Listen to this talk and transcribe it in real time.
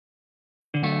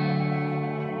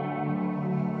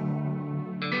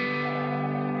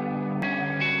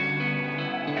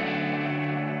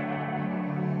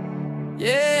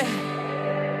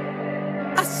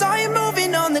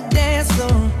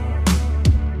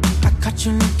got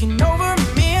you looking over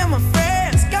at me and my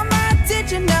friends. Got my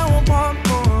attention, now I want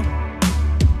more.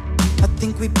 I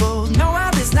think we both know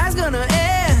how this night's gonna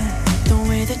end. The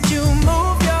way that you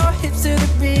move your hips to the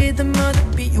rhythm of the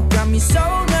beat, you got me so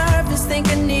nervous, think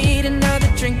I need another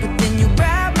drink. But then you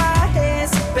grab my hand,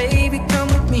 so baby come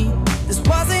with me. This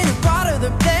wasn't a part of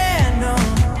the plan, no.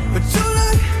 But you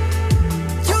look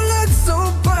so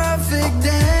perfect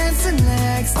dancing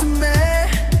next to me.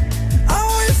 I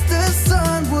wish the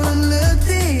sun would look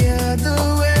the other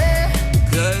way,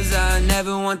 'cause I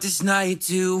never want this night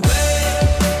to wait.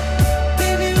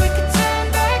 Baby, we can turn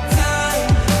back time,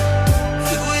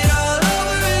 do it all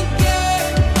over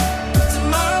again.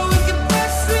 Tomorrow we can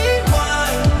press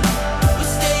rewind,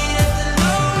 we're staying at the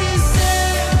Lotus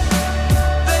Inn.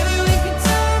 Baby, we can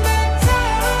turn back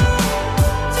time,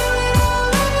 do it all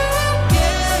over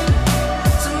again.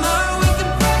 Tomorrow we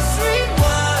can press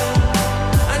rewind,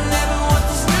 I never want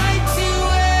this night to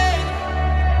end.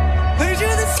 Heard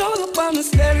you the song up on the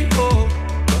stereo,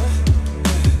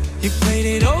 you played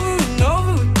it over and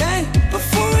over again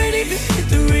before it even hit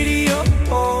the radio.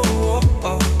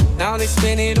 Now they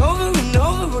spin it over and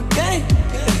over again.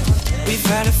 We've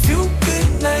had a few good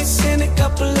nights and a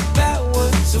couple of bad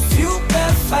ones, a few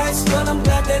bad fights, but I'm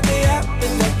glad that they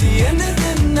happened. At the end of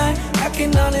the night, I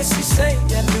can honestly say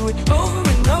I do it over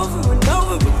and over and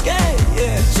over again.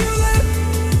 Yeah,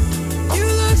 you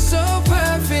look so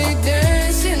perfect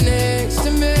dancing next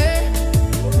to me.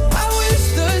 I wish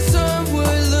the sun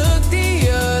would look the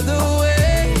other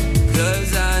way,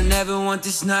 'cause I never want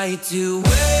this night to wait.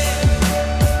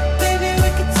 Baby, we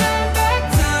can turn back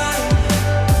time,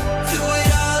 do it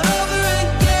all over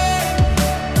again.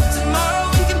 Tomorrow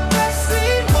we can press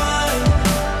rewind,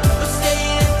 we're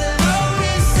staying at the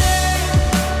Lotus Inn.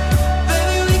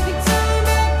 Baby, we can turn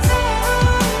back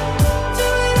time, do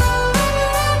it all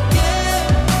over again.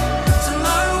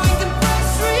 Tomorrow we can press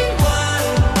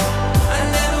rewind, I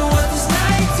never want this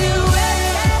night to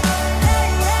end.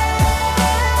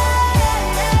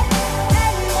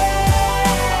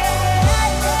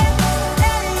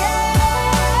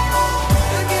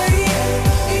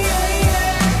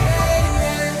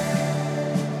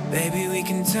 Baby, we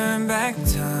can turn back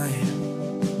time,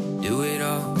 do it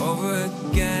all over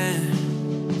again.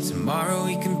 Tomorrow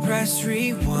we can press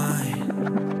rewind,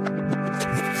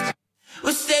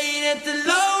 we're staying at the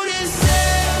Lotus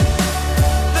Inn.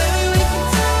 Baby, we can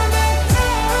turn back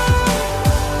time,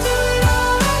 do it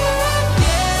all over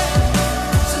again.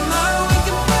 Tomorrow we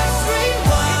can press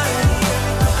rewind,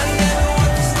 I never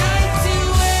want this night to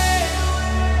end.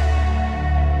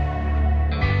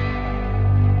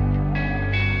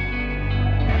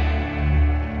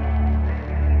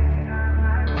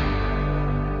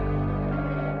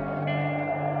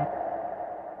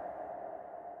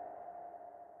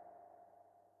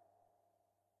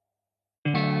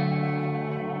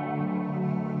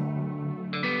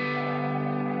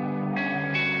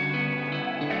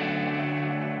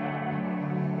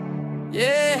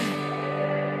 Yeah,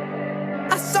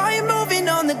 I saw you moving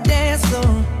on the dance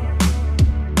floor.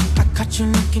 I caught you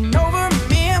looking over at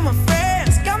me and my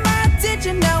friends. Got my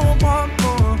attention, now I want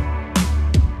more.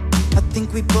 I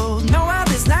think we both know how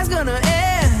this night's gonna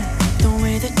end. The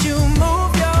way that you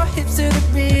move your hips to the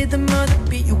rhythm of the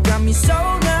beat, you got me so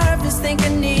nervous, think I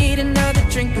need another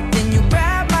drink. But then you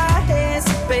grab my hand,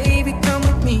 so baby come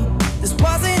with me. This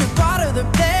wasn't a part of the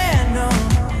plan, no.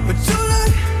 But you look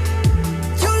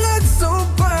so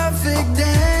perfect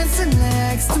dancing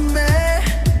next to me.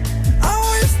 I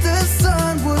wish the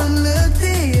sun would look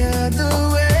the other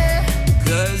way,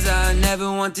 'cause I never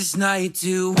want this night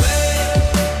to wait.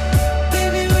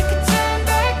 Baby, we can turn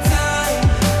back time,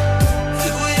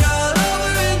 do it all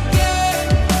over again.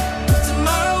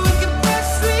 Tomorrow we can press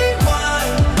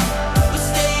rewind, we're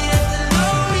staying at the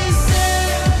Lotus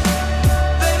Inn.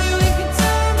 Baby, we can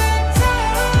turn back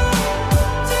time,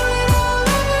 do it all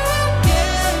over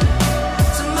again.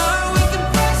 Tomorrow we can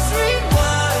press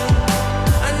rewind,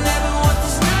 I never want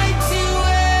this night to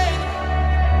end.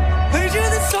 Heard you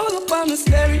the song up on the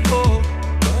stereo,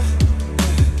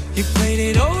 you played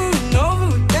it over and over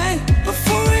again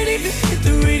before it even hit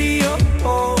the radio.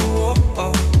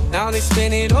 Now they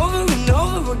spin it over and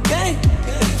over again.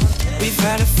 We've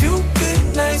had a few good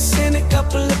nights and a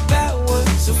couple of bad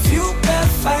ones, a few bad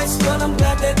fights, but I'm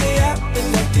glad that they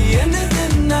happened. At the end of the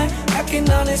night, I can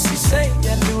honestly say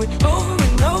I do it over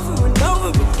and over and over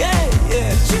again.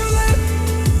 Yeah,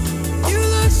 you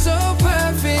look so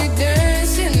perfect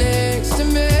dancing next to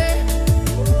me.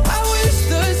 I wish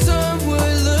the sun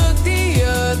would look the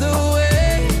other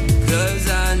way, 'cause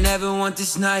I never want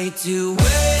this night to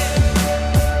wait.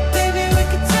 Baby, we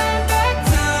can turn back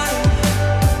time,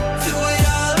 do it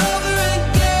all over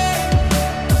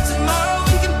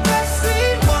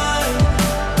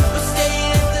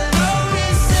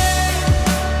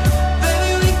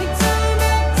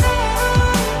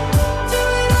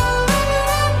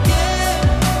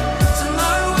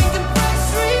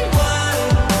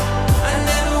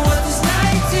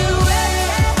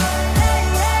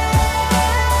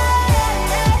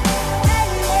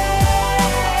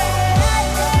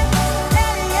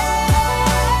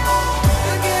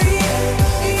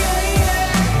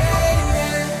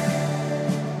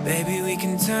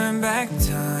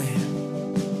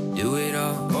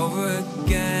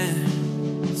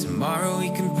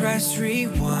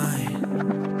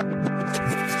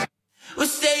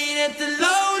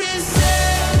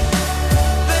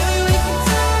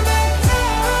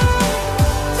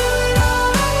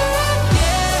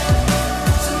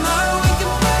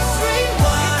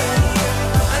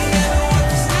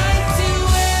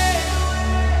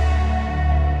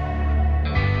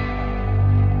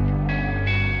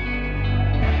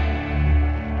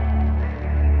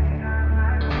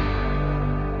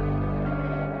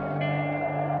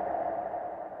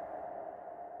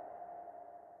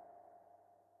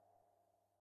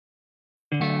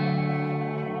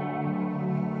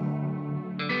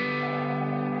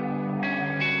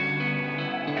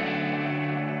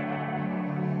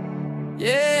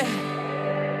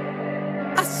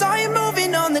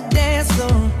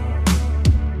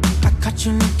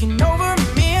got you looking over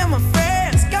me and my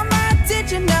friends. Got my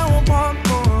attention, now I want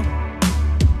more.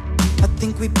 I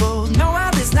think we both know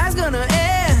how this night's gonna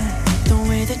end. The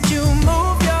way that you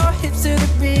move your hips to the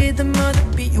rhythm of the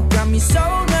beat, you got me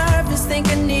so nervous, think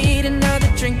I need another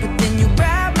drink. But then you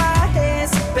grab my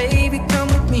hand, so baby, come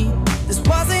with me. This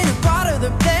wasn't a part of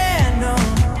the plan, no.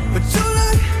 But you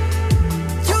look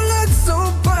so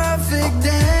perfect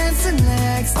dancing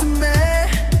next to me.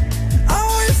 I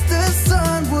wish the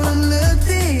sun would look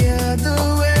the other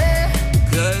way.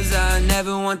 'Cause I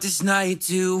never want this night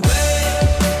to wait.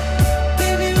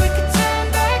 Baby, we could turn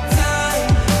back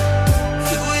time,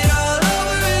 do it all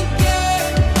over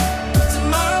again.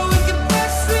 Tomorrow we can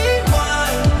press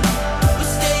rewind.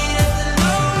 We're staying at the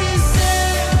Lotus.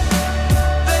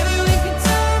 Baby, we can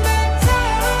turn back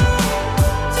time,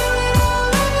 do it all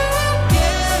over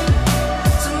again.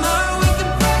 Tomorrow we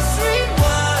can press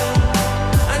rewind.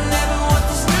 I never want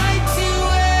this night to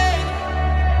end.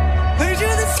 Heard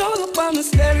you the song up on the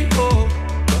stereo.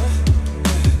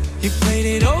 You played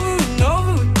it over and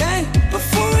over again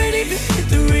before it even hit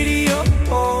the radio.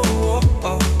 Oh, oh,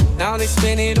 oh. Now they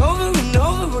spin it over and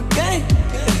over again.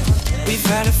 We've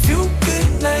had a few good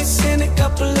nights and a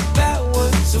couple of bad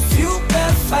ones, a few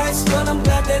bad fights, but I'm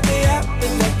glad that they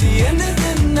happened. At the end of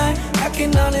the night, I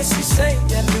can honestly say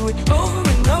I do it over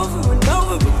and over and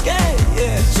over again.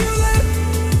 Yeah,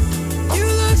 you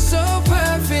look so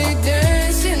perfect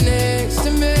dancing next to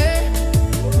me.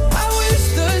 I wish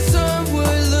the sun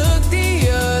would look the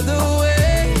other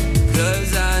way.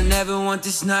 'Cause I never want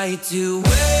this night to wait.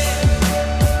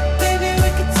 Baby, we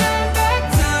could turn back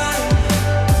time,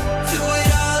 do it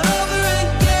all over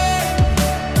again.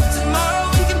 Tomorrow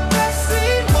we can press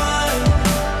rewind.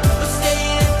 We're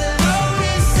staying at the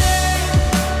Lotus.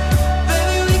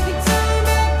 Baby, we can turn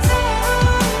back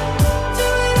time, do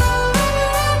it all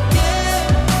over again.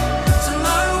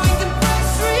 Tomorrow we can press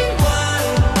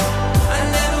rewind. I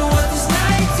never want this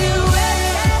night to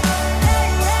end.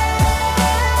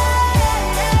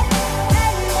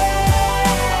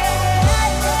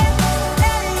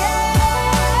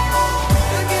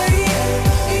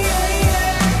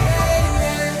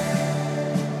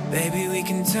 Baby, we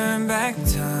can turn back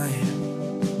time,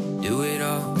 do it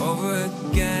all over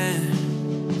again.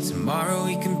 Tomorrow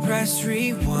we can press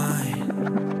rewind.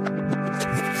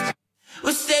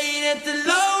 We're staying at the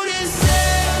Lotus.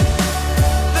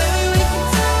 Baby, we can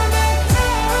turn back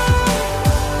time,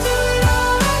 do it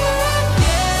all over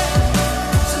again.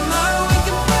 Tomorrow we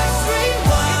can press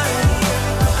rewind.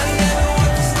 I never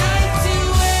want this night to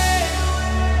end.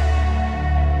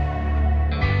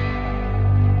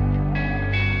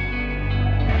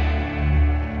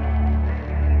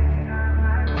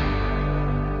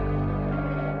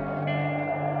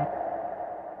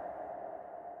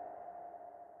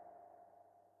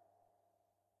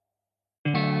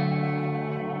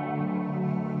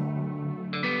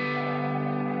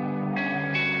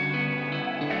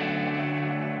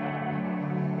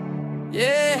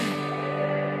 Yeah,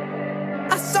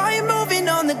 I saw you moving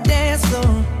on the dance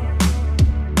floor.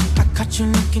 I caught you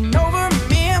looking over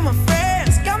me and my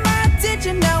friends. Got my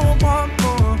attention, now I want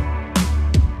more.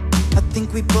 I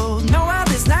think we both know how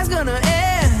this night's gonna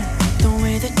end. The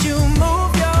way that you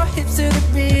move your hips to the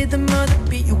rhythm of the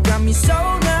beat, you got me so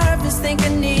nervous, think I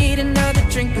need another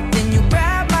drink. But then you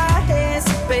grab my hand,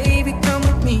 so baby, come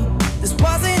with me. This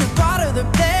wasn't a part of the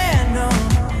plan, no.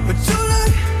 But you look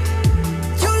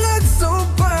so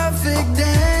perfect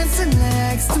dancing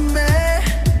next to me.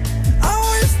 I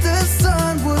wish the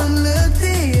sun would look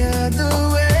the other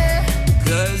way.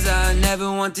 'Cause I never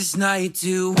want this night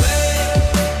to wait.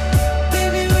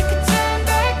 Baby, we could turn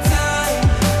back time,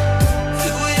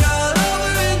 do it all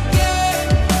over again.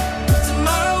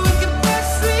 Tomorrow we can press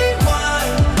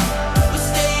rewind. We're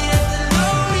staying at the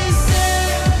Lotus.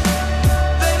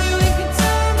 Baby, we can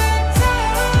turn back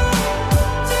time,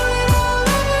 do it all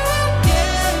over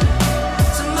again.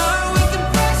 Tomorrow we can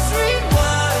press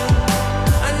rewind.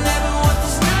 I never want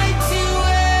this night to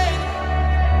end.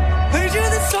 Heard you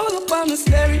the song up on the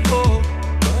stereo.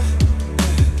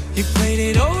 You played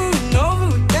it over and over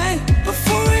again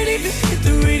before it even hit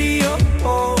the radio.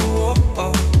 Oh, oh,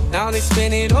 oh. Now they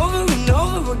spin it over and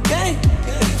over again.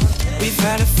 We've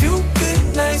had a few good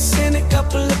nights and a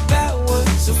couple of bad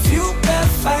ones, a few bad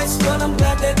fights, but I'm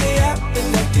glad that they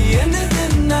happened. At the end of the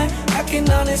night, I can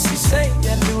honestly say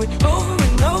I do it over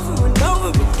and over and over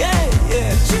again.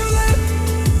 Yeah,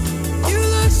 you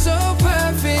look so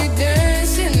perfect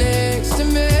dancing next to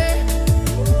me.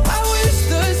 I wish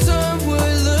the sun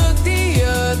would look the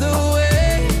other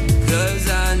way. 'Cause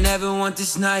I never want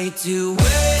this night to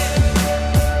wait.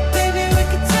 Baby, we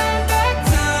could turn back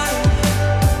time,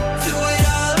 do it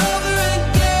all over again.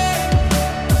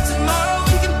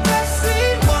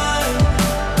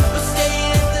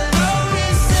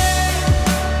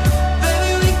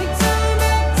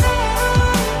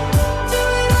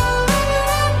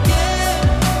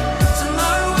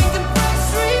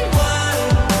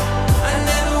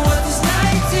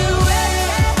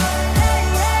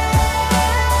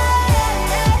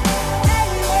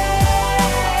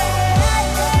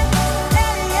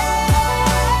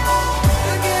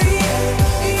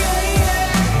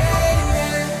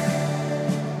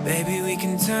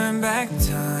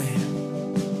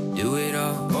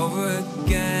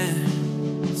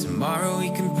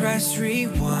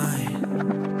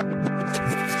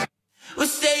 We're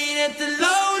staying at the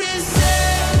Lotus,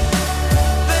 yeah.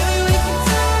 Baby, we can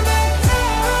turn back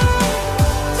time,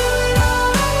 do it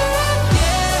all over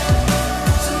again.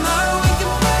 Tomorrow we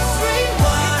can press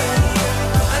rewind.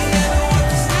 I never want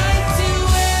this night to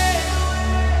end.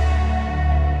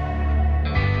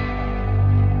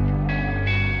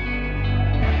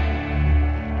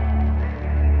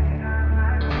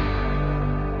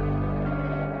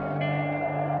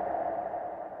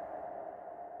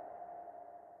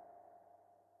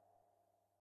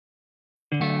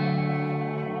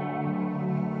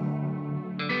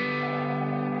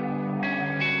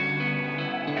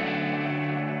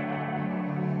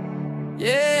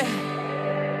 Yeah,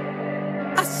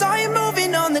 I saw you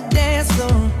moving on the dance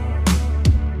floor.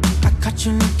 I caught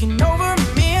you looking over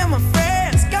at me and my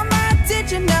friends. Got my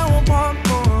attention, now I want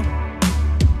more.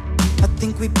 I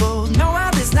think we both know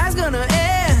how this night's gonna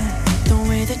end. The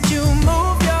way that you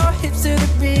move your hips to the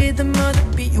rhythm of the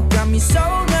beat, you got me so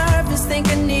nervous, think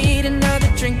I need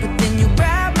another drink. But then you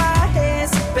grab my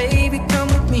hand, so baby, come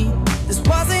with me. This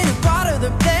wasn't a part of the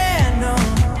plan, no.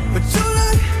 But you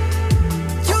look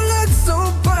so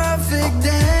perfect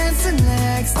dancing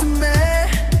next to me.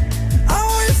 I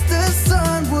wish the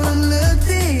sun would look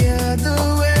the other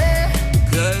way.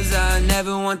 'Cause I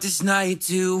never want this night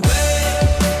to wait.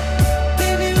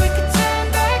 Baby, we can turn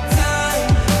back time,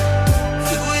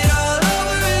 do it all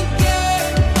over again.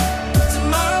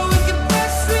 Tomorrow we can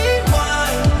press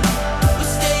rewind.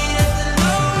 We're staying at the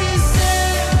Lotus,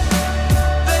 yeah.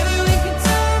 Baby, we can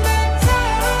turn back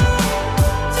time,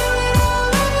 do it all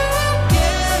over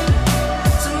again.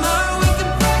 Tomorrow we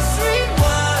can press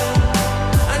rewind.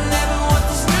 I never want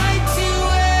this night to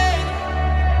end.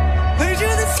 Heard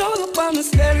you the song up on the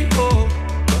stereo.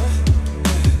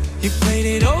 You played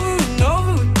it over and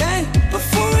over again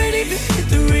before it even hit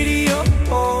the radio.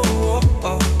 Oh, oh,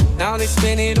 oh. Now they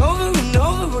spin it over and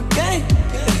over again.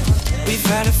 We've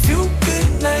had a few good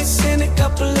nights and a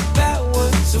couple of bad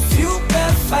ones, a few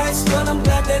bad fights, but I'm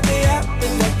glad that they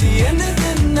happened. At the end of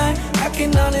the night, I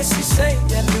can honestly say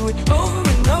I do it over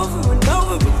and over and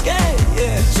over again.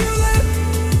 Yeah,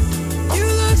 you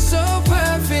look so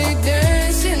perfect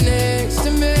dancing next to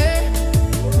me.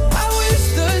 I wish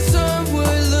the sun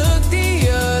would look the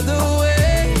other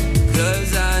way.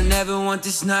 'Cause I never want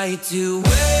this night to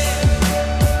wait.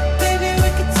 Baby, we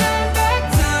can turn back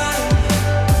time,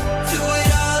 do it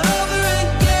all over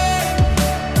again.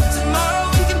 Tomorrow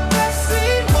we can press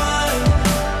rewind.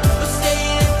 We're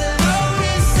staying at the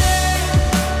Lotus, yeah.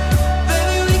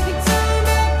 Baby, we can turn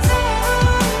back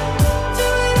time, do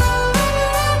it all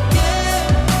over again.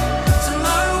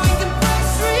 Tomorrow we can press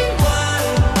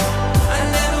rewind. I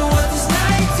never want this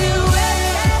night to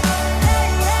end.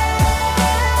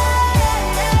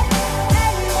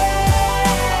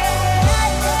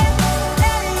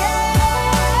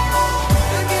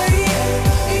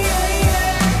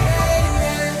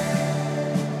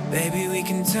 Baby, we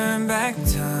can turn back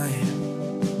time,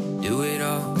 do it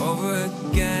all over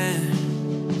again.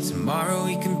 Tomorrow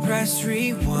we can press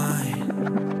rewind.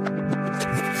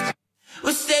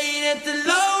 We're staying at the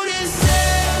Lotus,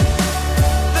 yeah.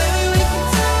 Baby, we can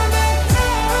turn back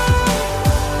time,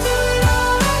 do it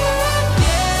all over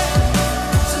again.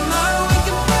 Tomorrow we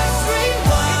can press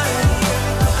rewind.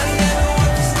 I never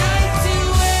want this night to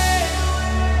end.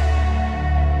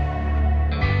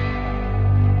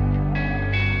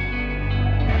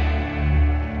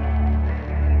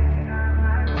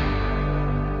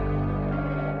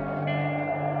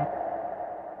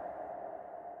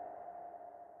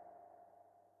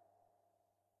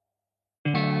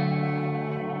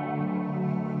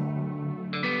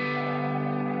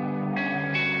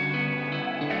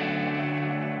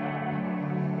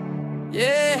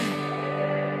 Yeah,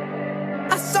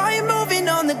 I saw you moving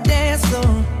on the dance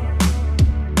floor.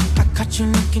 I caught you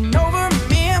looking over at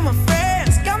me and my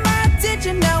friends. Got my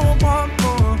attention, now I want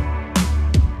more.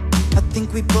 I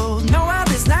think we both know how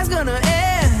this night's gonna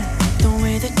end. The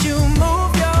way that you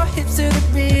move your hips to the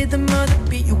rhythm of the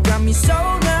beat, you got me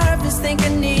so nervous, think I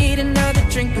need another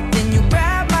drink. But then you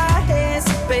grab my hand,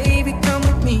 so baby, come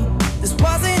with me. This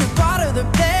wasn't a part of the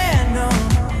plan, no.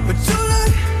 But you look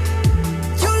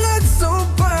so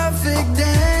perfect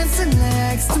dancing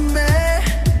next to me.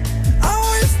 I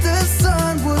wish the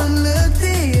sun would look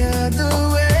the other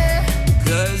way.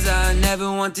 'Cause I never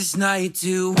want this night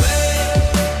to wait.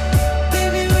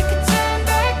 Baby, we can turn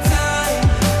back time,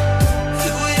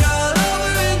 do it all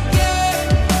over again.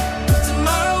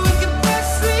 Tomorrow we can press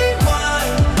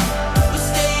rewind. We're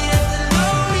staying at the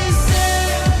Lotus, yeah.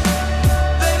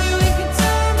 Baby, we can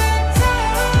turn back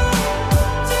time,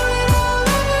 do it all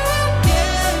over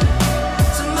again.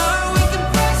 Tomorrow we can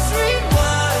press rewind.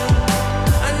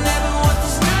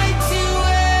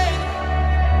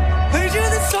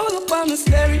 the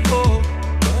stereo.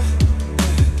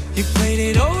 You played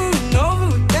it over and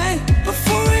over again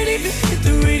before it even hit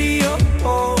the radio.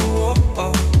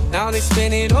 Now they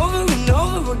spin it over and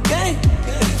over again.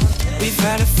 We've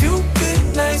had a few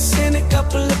good nights and a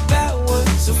couple of bad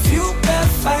ones, a few bad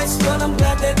fights, but I'm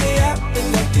glad that they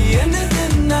happened. At the end of the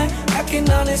night, I can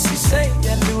honestly say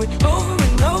I do it over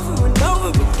and over and over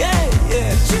again.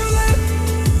 Yeah.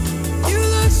 You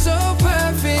look so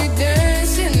perfect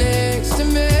dancing next to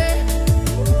me.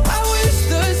 I wish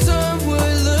the sun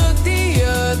would look the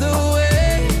other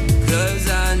way, 'cause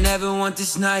I never want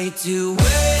this night to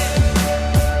wait.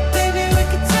 Baby, we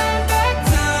could turn back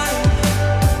time,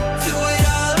 do it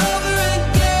all over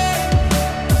again.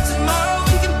 Tomorrow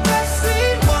we can press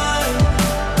rewind.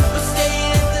 We're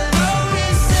staying at the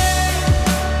Lotus.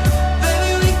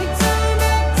 Baby, we can turn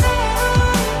back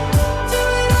time, do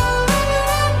it all over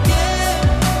again.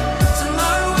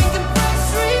 Tomorrow we can press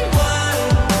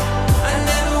rewind. I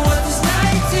never want this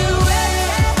night to end.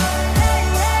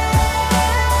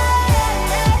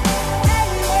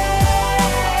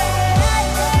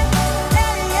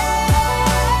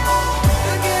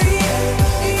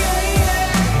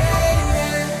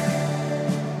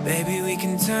 Baby, we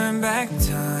can turn back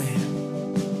time,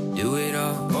 do it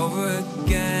all over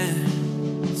again.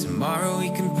 Tomorrow we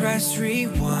can press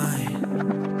rewind.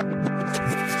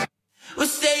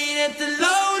 We're staying at the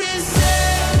Lotus.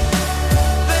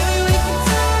 Baby, we can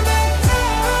turn back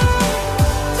time,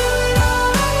 do it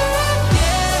all over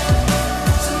again.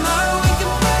 Tomorrow we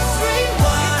can press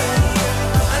rewind.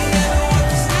 I never want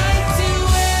this night to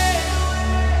end.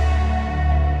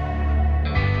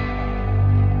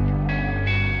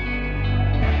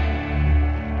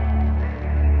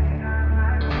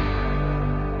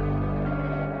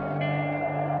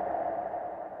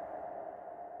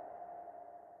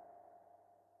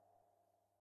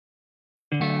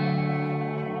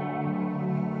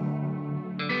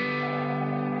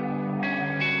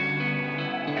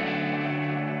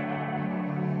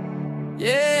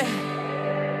 Yeah,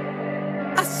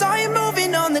 I saw you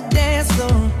moving on the dance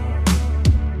floor.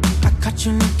 I caught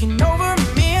you looking over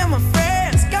at me and my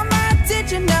friends. Got my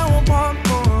attention, now I want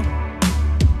more.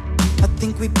 I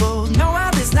think we both know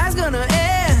how this night's gonna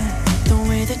end. The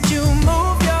way that you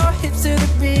move your hips to the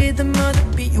rhythm of the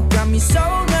beat, you got me so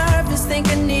nervous, think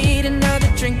I need another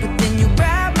drink. But then you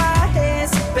grab my hand,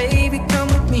 so baby, come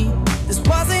with me. This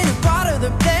wasn't a part of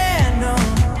the plan, no.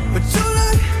 But you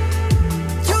look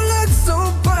so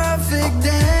perfect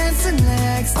dancing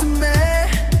next to me.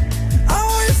 I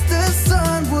wish the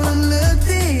sun would look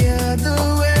the other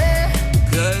way,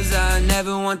 'cause I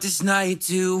never want this night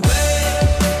to wait.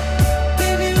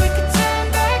 Baby, we could turn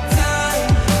back time,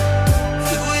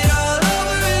 do it all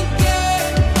over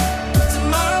again.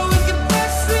 Tomorrow we can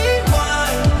press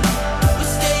rewind.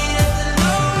 We're staying at the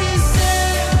Lotus.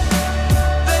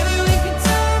 Baby, we can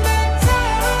turn back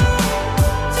time,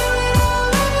 do it all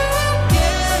over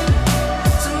again.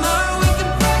 Tomorrow we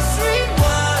can press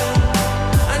rewind.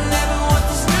 I never want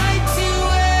this night to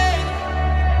end.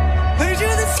 Heard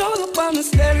you the song up on the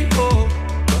stereo.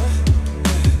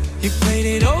 You played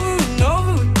it over and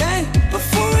over again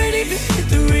before it even hit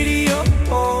the radio.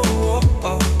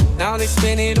 Now they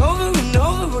spin it over and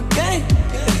over again.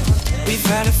 We've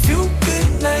had a few good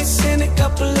nights and a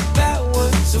couple of bad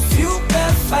ones, a few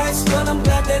bad fights, but I'm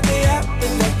glad that they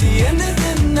happened. At the end of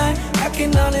the night, I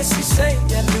can honestly say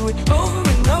I do it over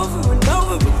and over and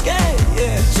over again.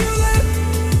 Yeah.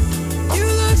 You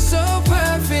look so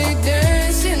perfect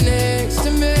dancing next to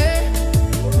me.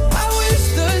 I wish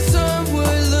the sun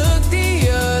would look the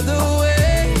other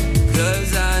way,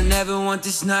 'cause I never want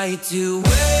this night to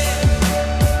end.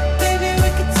 Baby, we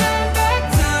could turn back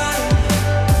time,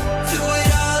 do it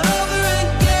all over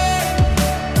again.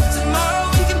 Tomorrow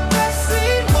we can press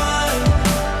rewind.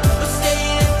 We're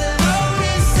staying at the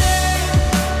Lotus.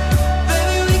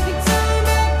 Baby, we can turn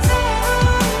back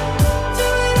time, do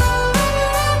it all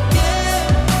over again.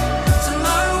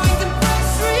 Tomorrow we can press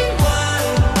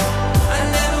rewind. I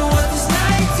never want this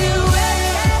night to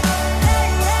end.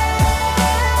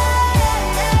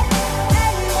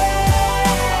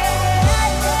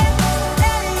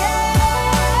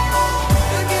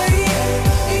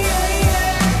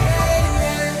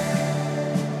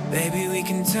 Baby, we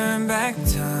can turn back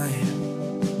time,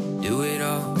 do it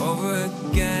all over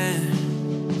again.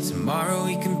 Tomorrow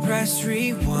we can press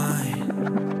rewind.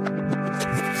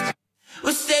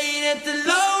 We're staying at the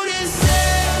Lotus.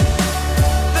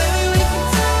 Baby, we can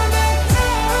turn back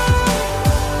time,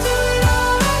 do it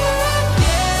all over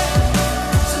again.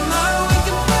 Tomorrow we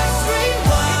can press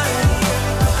rewind.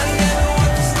 I never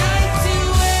want this night to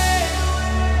end.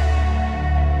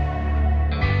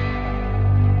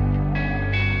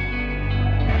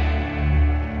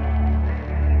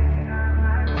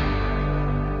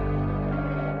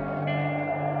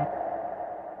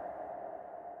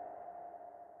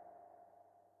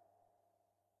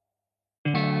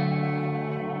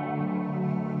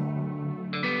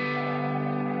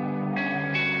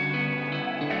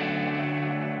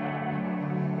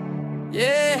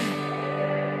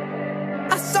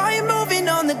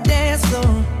 the dance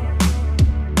floor.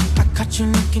 I caught you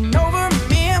looking over at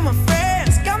me and my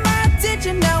friends. Got my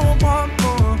attention, now I want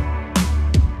more.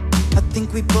 I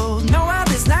think we both know how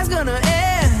this night's gonna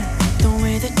end. The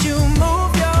way that you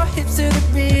move your hips to the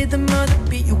rhythm of the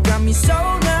beat, you got me so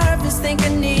nervous, think I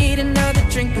need another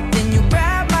drink. But then you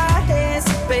grab my hand,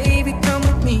 so baby, come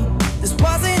with me. This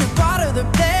wasn't a part of the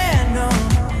plan, no.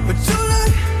 But you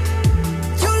look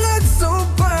so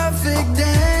perfect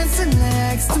dancing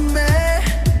next to me.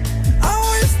 I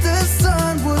wish the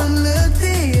sun would look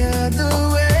the other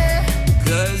way.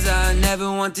 'Cause I never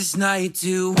want this night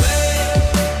to wait.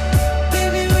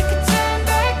 Baby, we could turn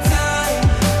back time,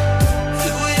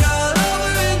 do it all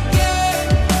over again.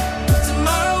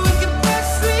 Tomorrow we can press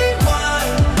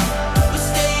rewind. We're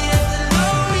staying at the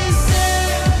Lotus.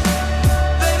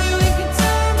 Baby, we can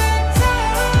turn back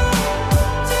time,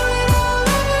 do it all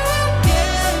over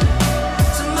again.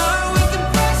 Tomorrow we can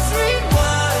press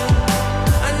rewind.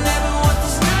 I never want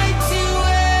this night to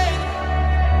end.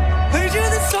 Heard you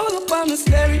the soul up on the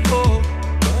stereo.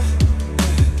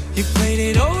 You played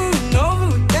it over and over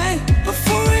again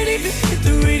before it even hit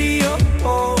the radio.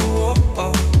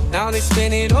 Now they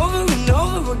spin it over and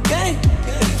over again.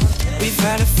 We've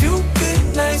had a few good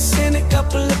nights and a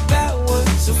couple of bad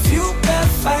ones, a few bad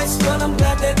fights, but I'm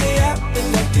glad that they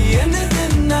happened at the end of the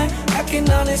night. I can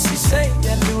honestly say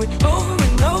I do it over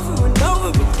and over and over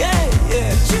again.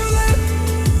 Yeah,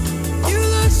 you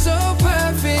look so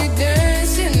perfect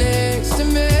dancing next to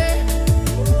me.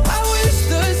 I wish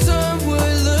the sun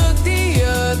would look the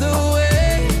other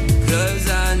way. 'Cause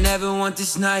I never want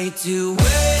this night to wait.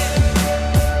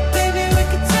 Baby, we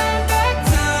could turn back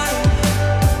time,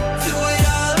 do it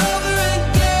all over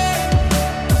again.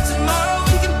 Tomorrow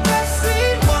we can press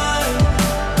rewind.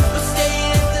 We're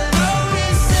staying at the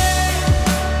Lotus.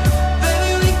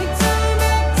 Baby, we can turn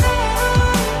back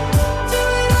time, do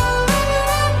it all over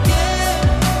again.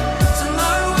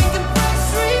 Tomorrow we can press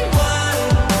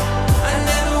rewind. I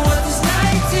never want this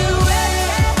night to end.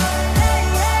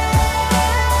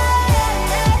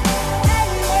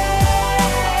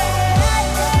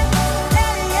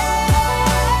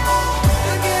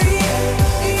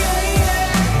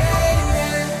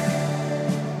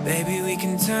 Baby, we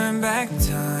can turn back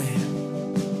time,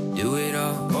 do it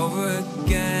all over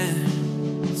again.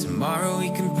 Tomorrow we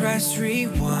can press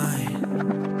rewind.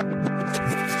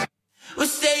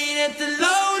 We're staying at the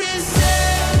Lotus.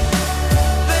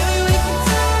 Baby, we can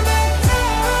turn back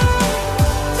time,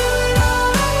 do it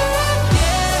all over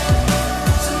again.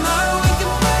 Tomorrow we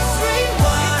can press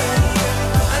rewind.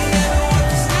 I never want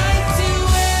this night to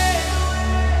end.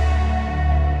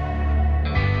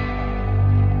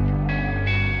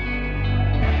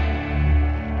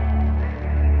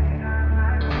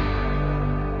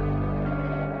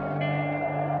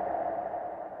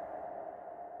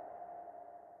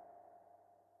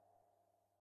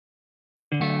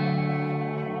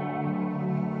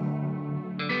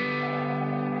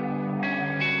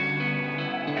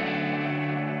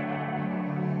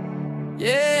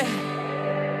 Yeah,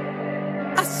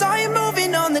 I saw you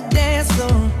moving on the dance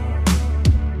floor.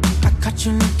 I caught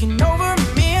you looking over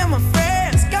at me and my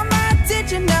friends. Got my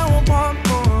attention, now I want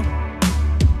more.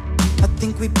 I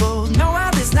think we both know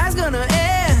how this night's gonna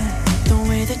end. The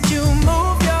way that you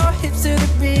move your hips to the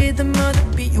rhythm of the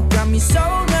beat, you got me so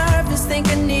nervous, think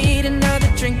I need another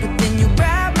drink. But then you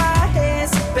grab my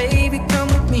hand, so baby, come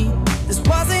with me. This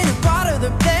wasn't a part of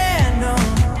the plan, no.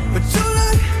 But you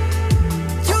look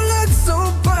so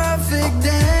perfect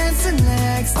dancing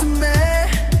next to me.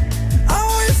 I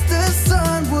wish the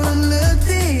sun would look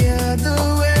the other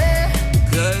way.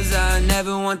 'Cause I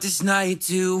never want this night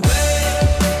to wait.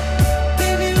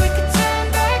 Baby, we could turn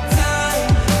back time,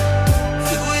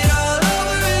 do it all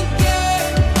over again.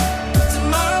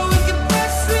 Tomorrow we can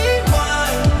press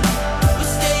rewind.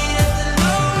 We're staying at the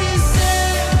Lotus.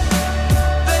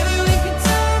 Baby, we can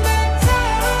turn back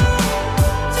time,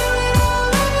 do it all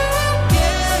over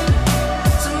again.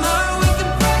 Tomorrow we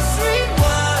can press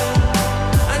rewind.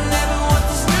 I never want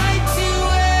this night to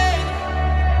end.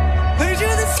 Heard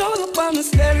you the soul up on the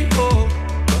stereo.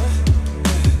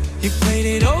 You played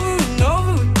it over and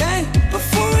over again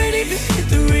before it even hit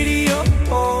the radio.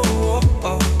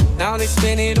 Now they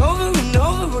spin it over and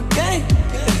over again.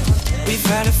 We've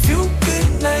had a few good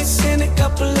nights and a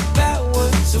couple of bad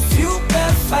ones, a few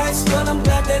bad fights, but I'm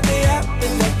glad that they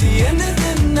happened at the end of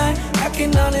the night. I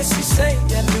can honestly say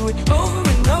I do it over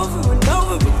and over and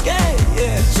over again.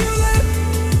 Yeah,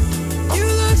 you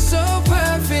look so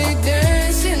perfect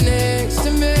dancing next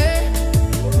to me.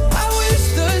 I wish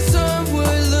the sun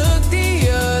would look the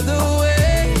other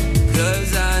way.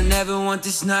 'Cause I never want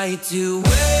this night to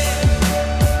end.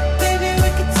 Baby, we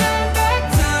could turn back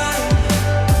time.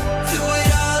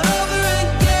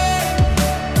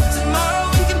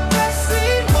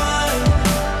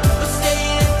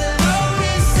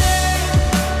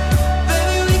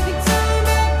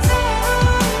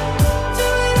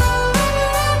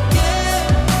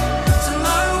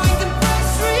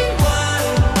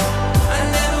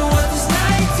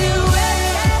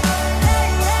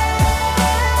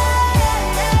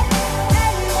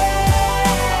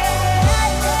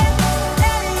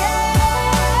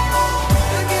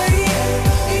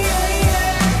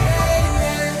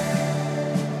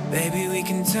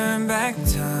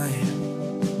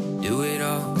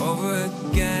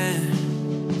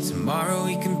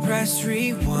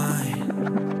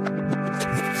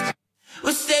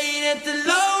 We're staying at the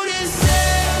Lotus,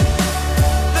 yeah.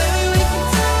 Baby, we can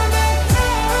turn back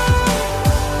time,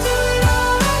 do it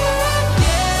all over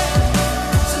again.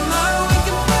 Tomorrow we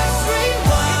can press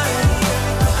rewind.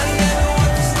 I never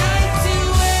want this night to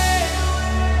end.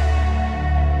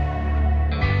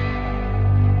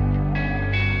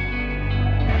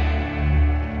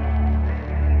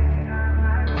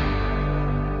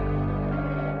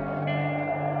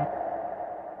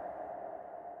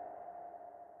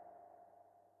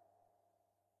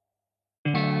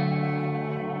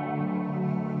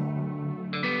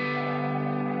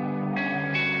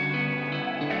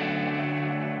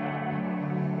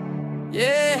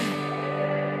 Yeah,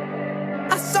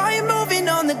 I saw you moving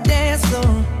on the dance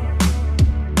floor.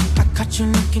 I caught you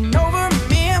looking over at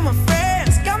me and my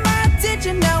friends. Got my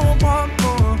attention, now I want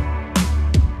more.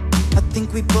 I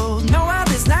think we both know how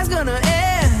this night's gonna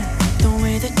end. The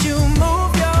way that you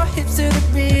move your hips to the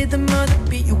rhythm of the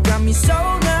beat, you got me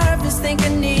so nervous, think I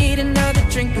need another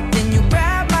drink. But then you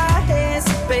grab my hand,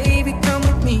 so baby, come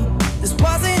with me. This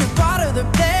wasn't a part of the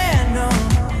plan, no.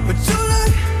 But you look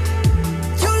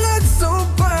so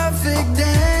perfect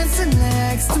dancing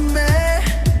next to me.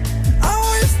 I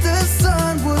wish the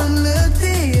sun would look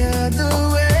the other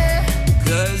way.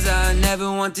 'Cause I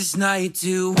never want this night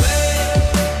to wait.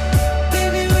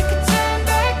 Baby, we could turn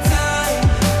back time,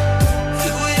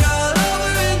 do it all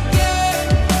over again.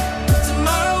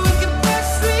 Tomorrow we can press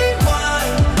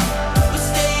rewind. We're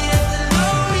staying at the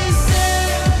Lotus, yeah.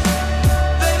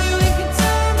 Baby, we can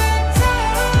turn back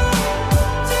time,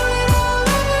 do it all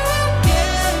over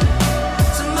again.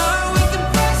 Tomorrow we can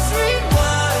press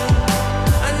rewind.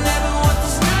 I never want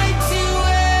this night to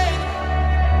end.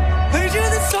 Heard you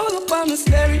the song up on the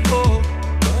stereo.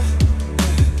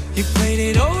 You played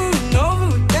it over and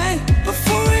over again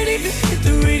before it even hit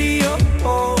the radio.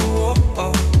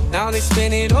 Now they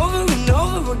spin it over and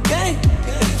over again.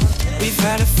 We've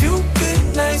had a few good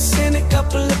nights and a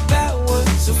couple of bad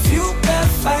ones, a few bad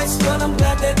fights, but I'm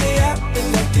glad that they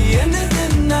happened at the end of the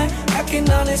night. I can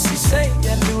honestly say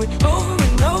I do it over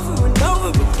and over and over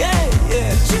again.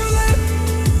 Yeah,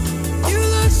 you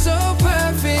look so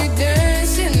perfect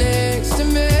dancing next to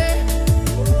me.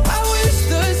 I wish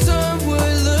the sun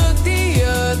would look the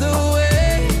other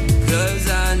way. 'Cause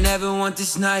I never want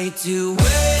this night to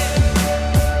wait.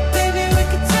 Baby, we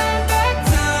can turn back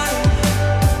time,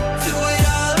 do it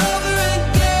all over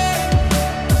again.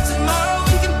 Tomorrow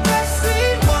we can press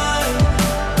rewind.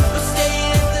 We're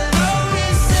staying at the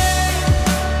Lotus, yeah.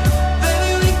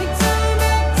 Baby, we can turn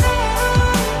back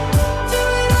time, do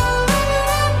it all over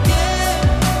again.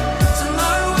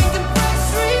 Tomorrow we can press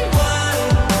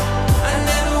rewind. I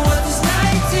never want this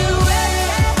night to end.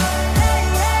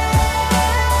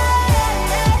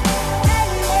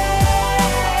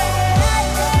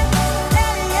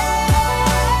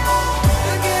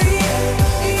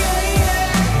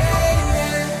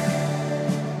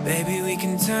 Baby, we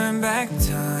can turn back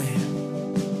time,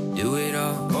 do it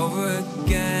all over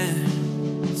again.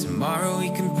 Tomorrow we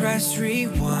can press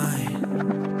rewind.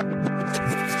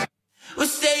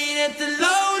 We're staying at the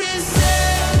Lotus,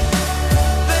 yeah.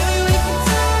 Baby, we can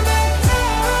turn back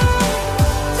time,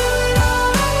 do it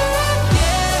all over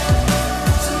again.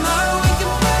 Tomorrow we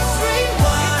can press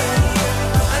rewind.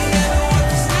 I never want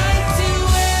this night to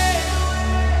end.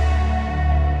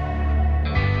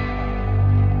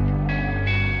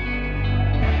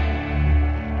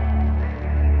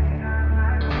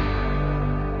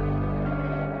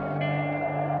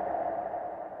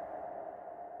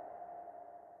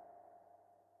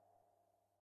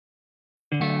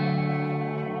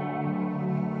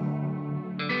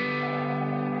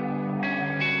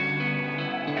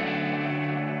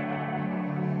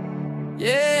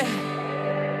 Yeah,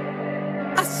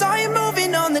 I saw you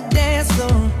moving on the dance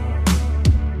floor.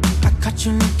 I caught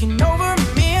you looking over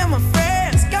at me and my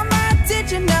friends. Got my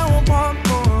attention, now I want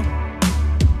more.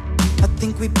 I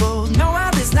think we both know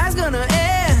how this night's gonna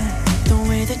end. The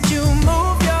way that you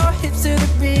move your hips to the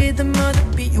rhythm of the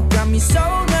beat, you got me so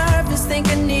nervous, think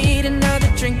I need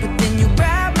another drink. But then you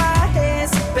grab my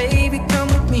hand, so baby, come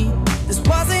with me. This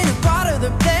wasn't a part of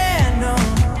the plan, no.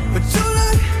 But you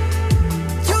look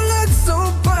so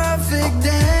perfect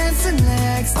dancing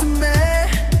next to me.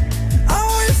 I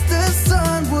wish the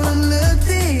sun would look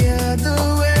the other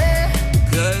way.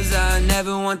 'Cause I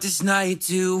never want this night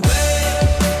to wait.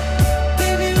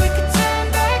 Baby, we can turn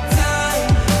back time,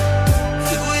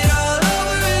 do it all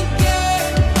over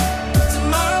again.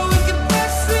 Tomorrow we can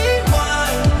press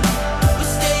rewind.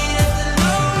 We're staying at the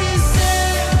Lotus,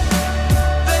 yeah.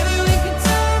 Baby, we can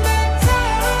turn back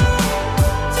time,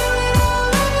 do it all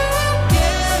over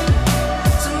again.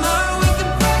 Tomorrow we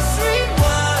can press rewind.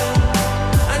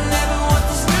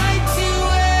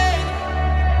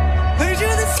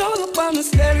 on the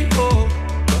stereo.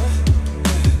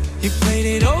 You played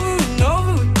it over and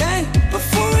over again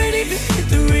before it even hit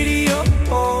the radio.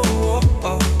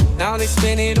 Now they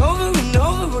spin it over and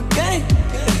over again.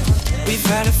 We've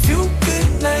had a few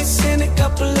good nights and a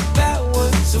couple of bad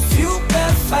ones, a few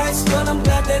bad fights, but I'm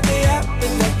glad that they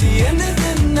happened. At the end of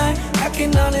the night, I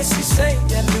can honestly say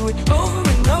I do it over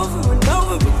and over and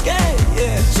over again.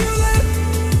 Yeah,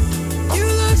 you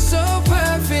look so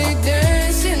perfect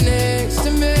dancing next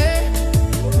to me.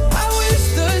 I wish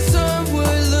the sun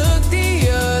would look the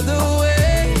other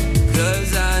way,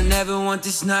 'cause I never want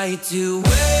this night to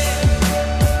wait.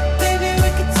 Baby, we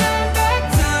could turn back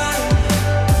time,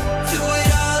 do it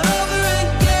all over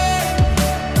again.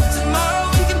 Tomorrow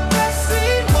we can press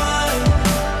rewind.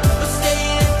 We're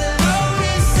staying at the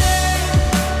Lotus.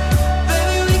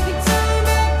 Baby, we can turn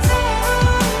back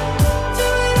time, do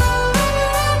it all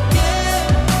over again.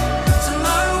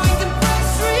 Tomorrow we can press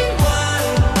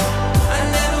rewind. I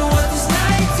never want this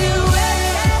night to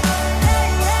end.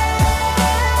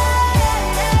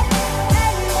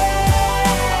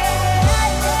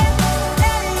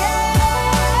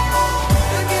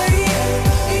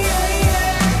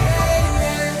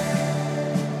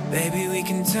 Baby, we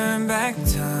can turn back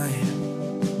time,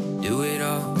 do it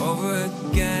all over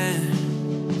again.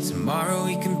 Tomorrow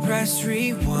we can press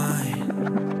rewind.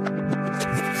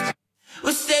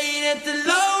 We're staying at the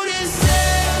Lotus.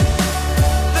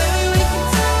 Baby, we can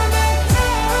turn back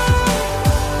time,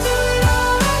 do it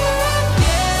all over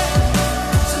again.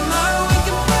 Tomorrow we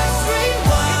can press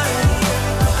rewind.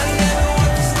 I never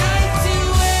want this night to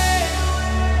end.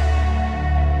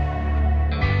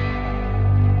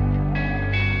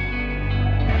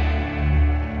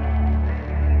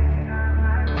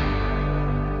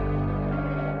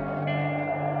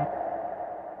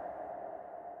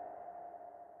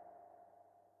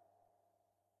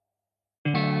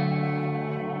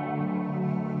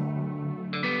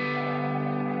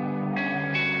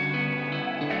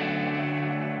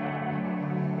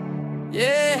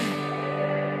 Yeah,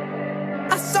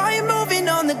 I saw you moving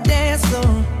on the dance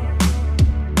floor.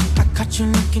 I caught you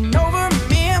looking over at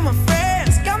me and my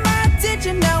friends. Got my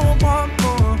attention, now I want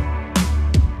more.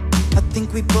 I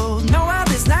think we both know how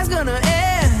this night's gonna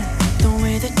end. The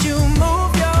way that you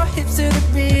move your hips to the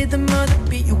rhythm of the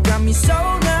beat, you got me so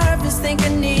nervous, think I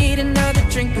need another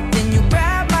drink. But then you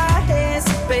grab my hand,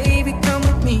 so baby, come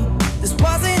with me. This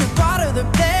wasn't a part of the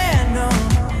plan, no.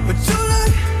 But you look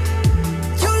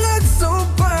so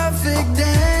perfect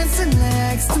dancing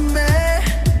next to me.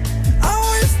 I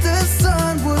wish the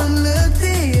sun would look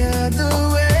the other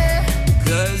way,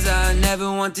 'cause I never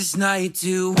want this night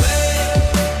to wait.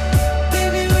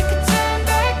 Baby, we could turn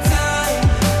back time,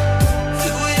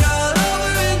 do it all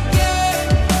over again.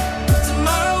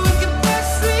 Tomorrow we can press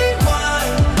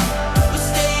rewind. We're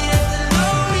staying at the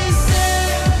Lotus.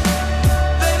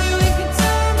 Baby, we can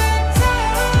turn back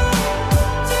time,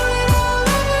 do it all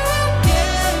over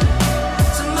again.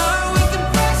 Tomorrow we can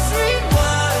press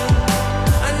rewind.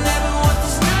 I never want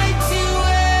this night to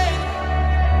end.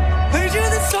 Heard you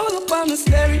the soul up on the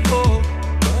stereo.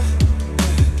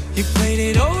 You played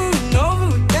it over and over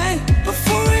again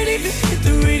before it even hit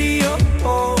the radio.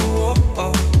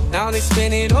 Now they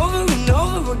spin it over and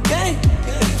over again.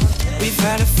 We've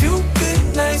had a few good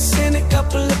nights and a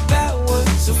couple of bad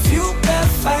ones, a few bad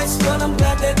fights, but I'm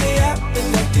glad that they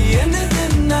happened. At the end of the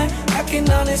night, I can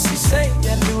honestly say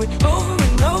I do it over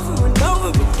and over and over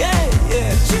again.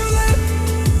 Yeah,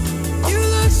 you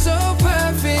look so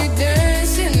perfect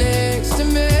dancing next to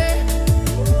me.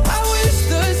 I wish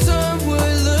the sun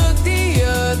would look the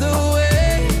other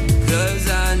way, 'cause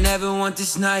I never want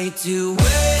this night to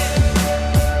wait.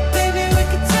 Baby, we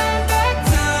could turn back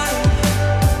time,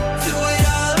 do it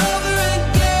all over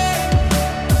again.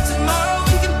 Tomorrow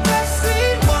we can press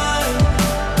rewind.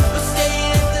 We're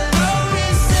staying at the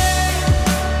Lotus.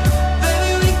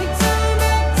 Baby, we can turn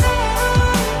back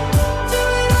time, do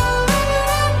it all over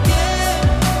again.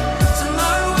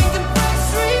 Tomorrow we can press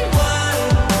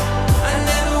rewind. I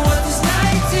never want this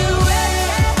night to end.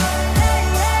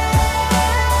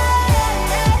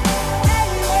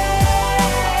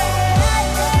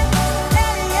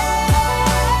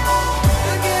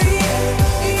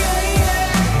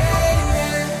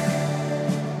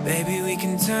 Baby, we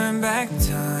can turn back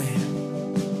time,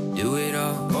 do it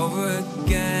all over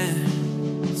again.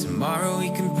 Tomorrow we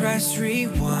can press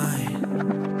rewind.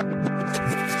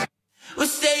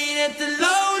 We're staying at the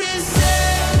Lotus.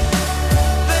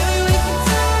 Baby, we can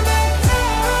turn back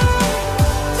time,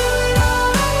 do it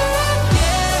all over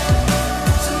again.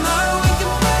 Tomorrow we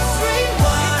can press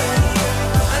rewind.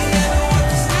 I never want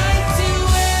this night to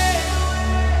end.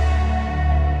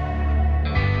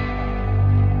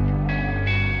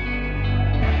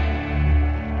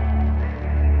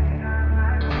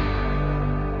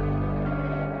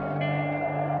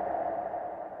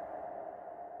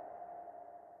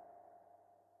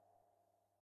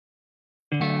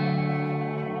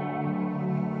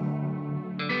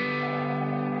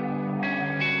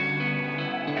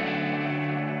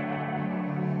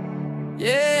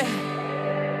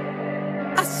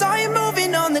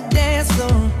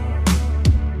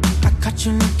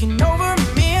 got you looking over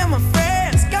at me and my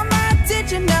friends. Got my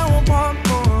attention, now I want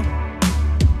more.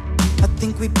 I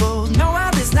think we both know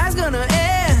how this night's gonna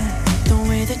end. The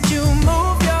way that you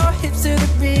move your hips to the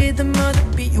rhythm of the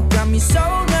beat, you got me so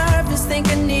nervous, think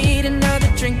I need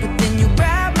another drink. But then you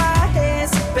grab my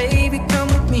hand, so baby, come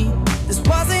with me. This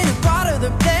wasn't a part of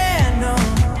the plan, no.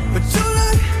 But you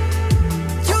look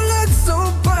so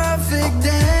perfect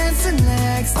dancing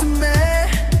next to me.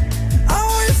 I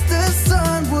wish the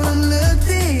sun would look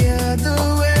the other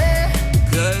way.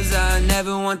 'Cause I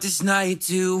never want this night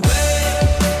to wait.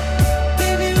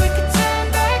 Baby, we could turn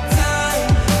back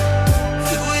time,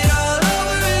 do it all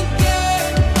over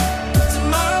again.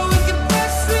 Tomorrow we can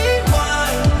press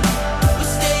rewind.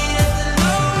 We'll stay at the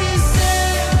Lotus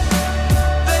Inn.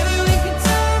 Baby, we can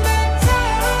turn back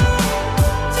time,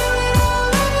 do it all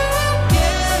over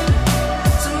again.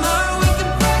 Tomorrow we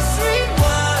can press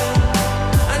rewind.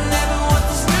 I never want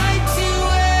this night to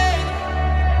end.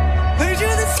 Heard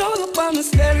you the song up on the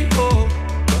stereo.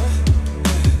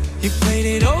 You played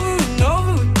it over and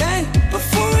over again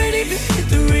before it even hit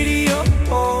the radio.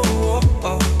 Oh, oh,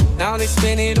 oh. Now they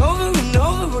spin it over and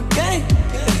over again.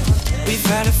 We've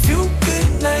had a few good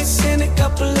nights and a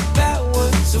couple of bad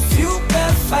ones, a few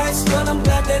bad fights, but I'm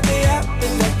glad that they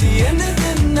happened. At the end of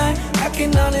the night, I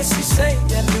can honestly say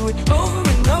I do it over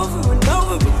and over and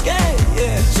over again.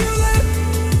 Yeah,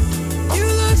 you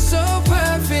look so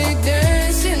perfect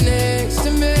dancing next to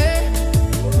me.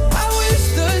 I wish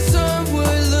the sun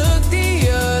would look the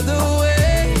other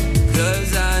way.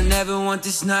 'Cause I never want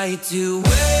this night to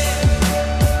wait.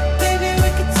 Baby, we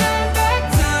could turn back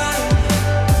time,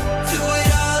 do it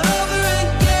all over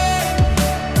again.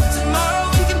 Tomorrow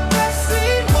we can press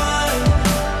rewind.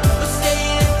 We'll stay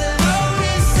at the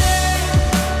Lotus Inn.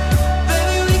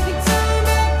 Baby, we can turn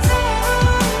back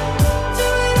time, do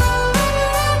it all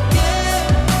over again.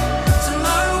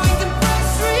 Tomorrow we can press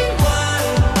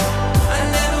rewind. I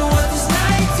never want this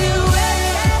night to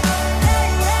end.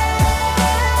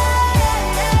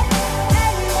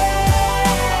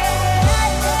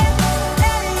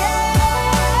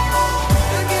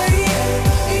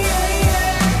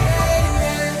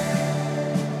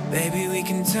 Baby, we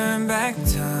can turn back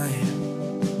time,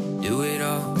 do it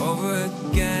all over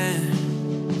again.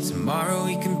 Tomorrow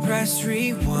we can press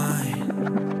rewind.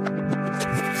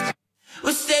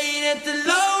 We're staying at the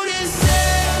Lotus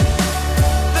Inn.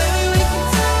 Baby, we can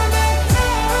turn back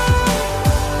time,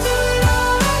 do it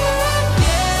all over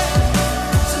again.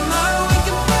 Tomorrow we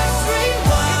can press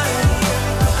rewind.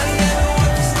 I never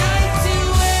want this night to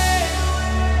end.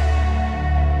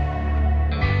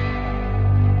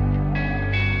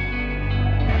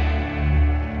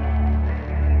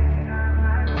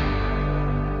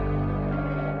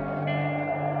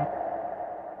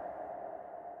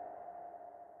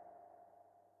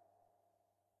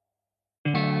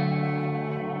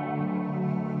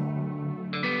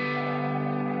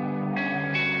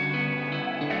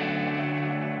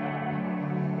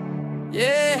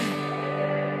 Yeah,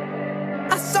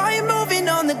 I saw you moving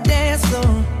on the dance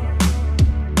floor.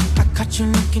 I caught you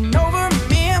looking over at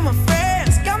me and my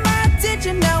friends. Got my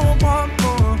attention, now I want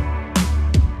more.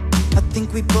 I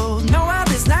think we both know how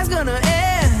this night's gonna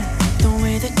end. The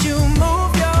way that you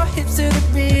move your hips to the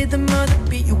rhythm of the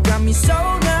beat, you got me so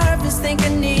nervous, think I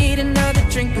need another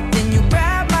drink. But then you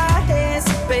grab my hand,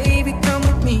 so baby, come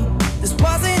with me. This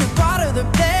wasn't a part of the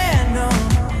plan, no.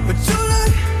 But you look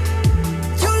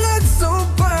so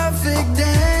perfect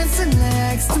dancing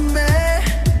next to me.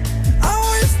 I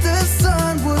wish the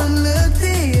sun would look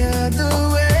the other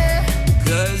way.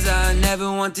 'Cause I never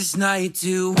want this night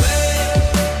to wait.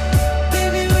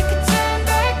 Baby, we could turn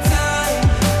back time,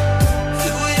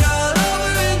 do it all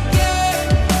over again.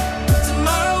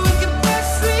 Tomorrow we can press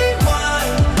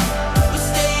rewind. We'll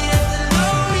stay at the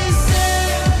Lotus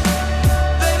Inn.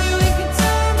 Baby, we can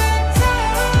turn back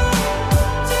time,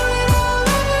 do it all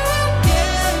over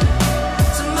again.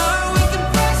 Tomorrow we can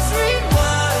press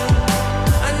rewind.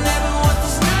 I never want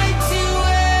this night to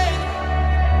end.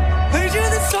 Heard you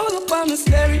the song up on the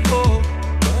stereo.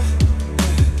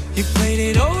 You played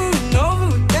it over and over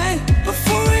again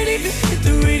before it even hit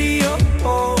the radio.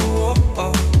 Oh, oh,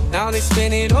 oh. Now they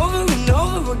spin it over and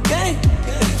over again.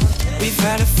 We've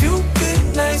had a few good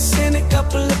nights and a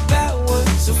couple of bad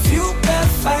ones, a few bad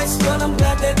fights, but I'm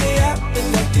glad that they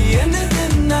happened. At the end of the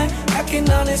night, I can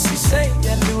honestly say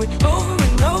I do it over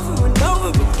and over and over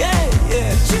again.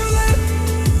 Yeah,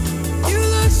 you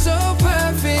look so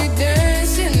perfect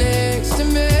dancing next to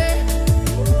me.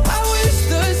 I wish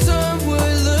the sun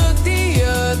would look the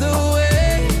other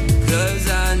way. 'Cause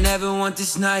I never want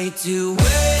this night to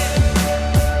wait.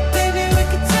 Baby, we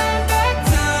could turn back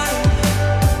time,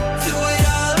 do it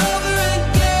all over again.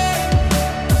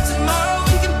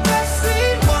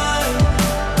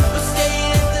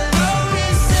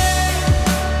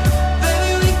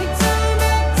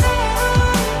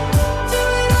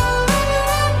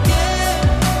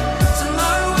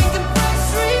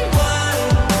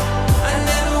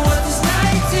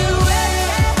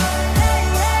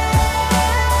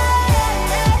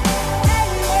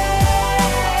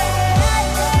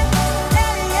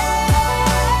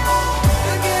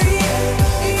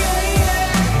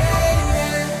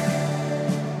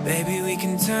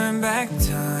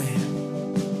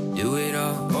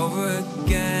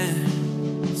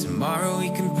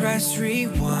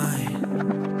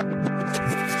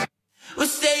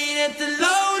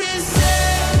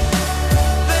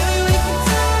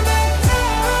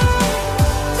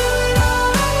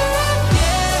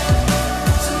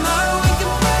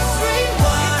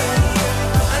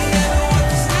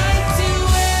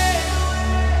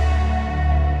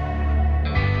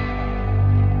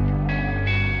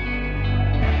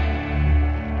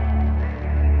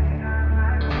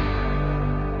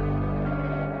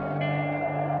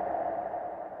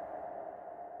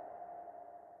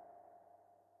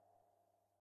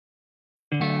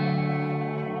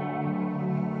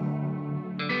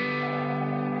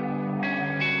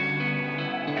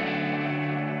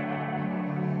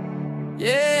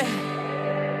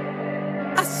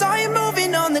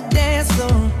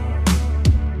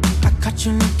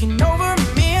 got you looking over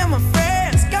at me and my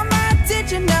friends. Got my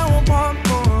attention, now I want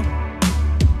more.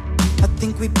 I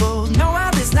think we both know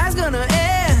how this night's gonna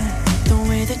end. The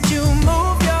way that you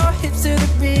move your hips to the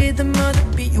rhythm of the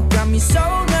beat, you got me so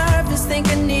nervous, think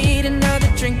I need another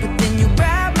drink. But then you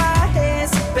grab my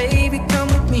hand, so baby, come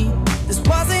with me. This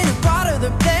wasn't a part of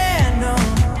the plan, no.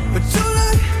 But you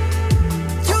look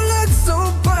so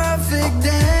perfect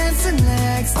dancing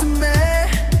next to me.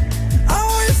 I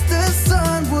wish the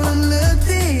sun would look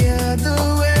the other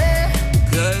way.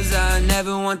 'Cause I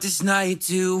never want this night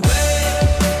to wait.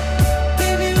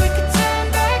 Baby, we could turn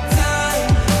back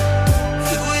time,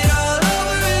 do it all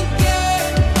over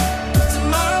again.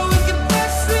 Tomorrow we can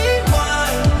press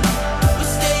rewind.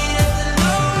 We're staying at the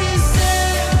Lotus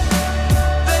Inn.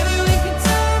 Baby, we can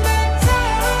turn back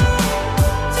time,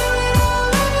 do it all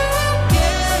over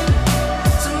again.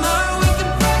 Tomorrow we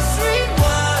can press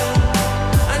rewind.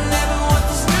 I never want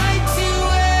this night to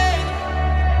end.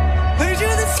 Heard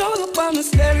you the song up on the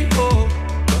stereo.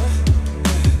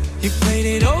 You played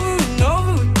it over and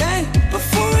over again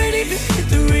before it even hit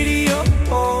the radio.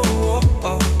 Oh, oh,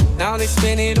 oh. Now they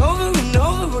spin it over and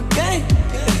over again.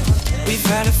 We've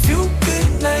had a few good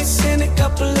nights and a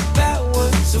couple of bad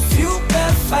ones, a few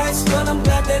bad fights, but I'm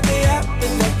glad that they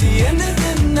happened. At the end of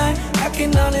the night, I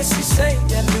can honestly say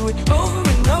I do it over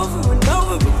and over and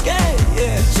over again.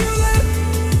 Yeah,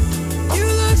 you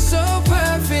look so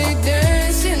perfect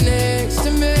dancing next to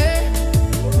me.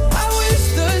 I wish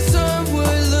the sun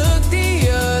would look the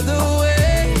other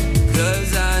way.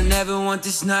 'Cause I never want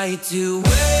this night to wait.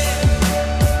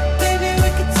 Baby, we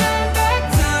could turn back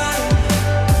time,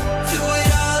 do it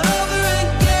all over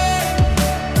again.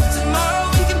 Tomorrow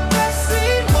we can press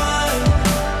rewind.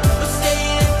 We're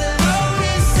staying at the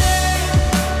Lotus Inn.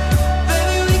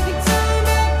 Baby, we can turn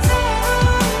back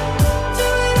time, do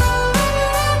it all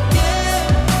over again.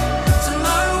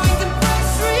 Tomorrow we can press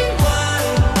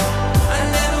rewind. I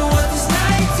never want this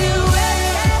night to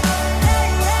end.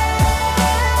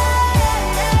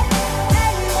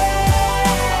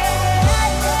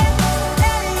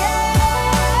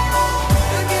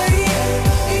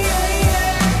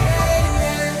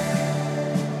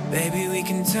 Baby, we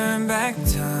can turn back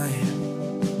time,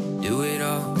 do it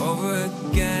all over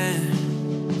again.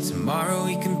 Tomorrow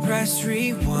we can press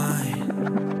rewind.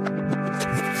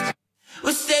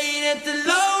 We're staying at the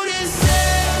Lotus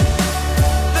Inn.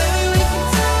 Baby, we can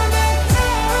turn back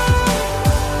time,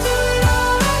 do it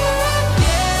all over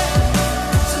again.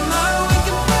 Tomorrow we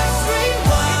can press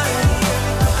rewind.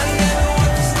 I never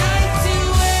want this night to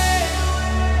end.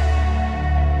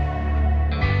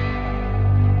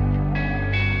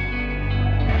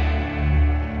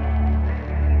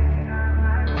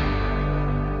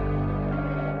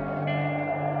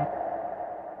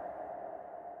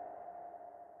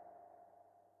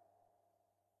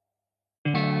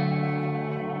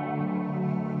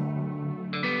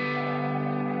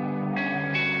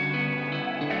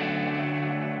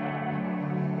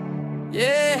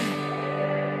 Yeah,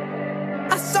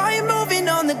 I saw you moving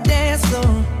on the dance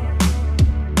floor.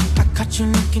 I caught you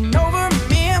looking over at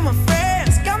me and my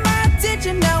friends. Got my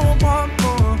attention, now I want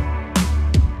more.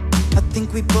 I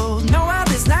think we both know how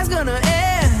this night's gonna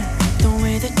end. The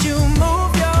way that you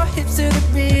move your hips to the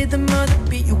rhythm of the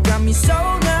beat, you got me so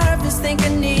nervous, think I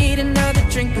need another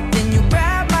drink. But then you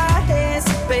grab my hand,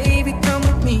 so baby, come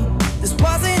with me. This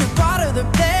wasn't a part of the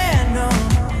plan, no.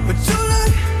 But you look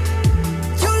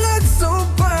so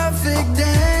perfect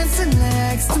dancing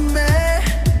next to me.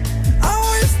 I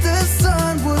wish the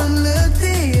sun would look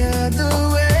the other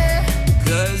way.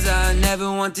 'Cause I never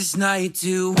want this night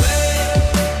to wait.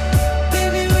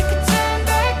 Baby, we could turn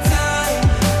back time,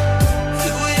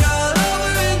 do it all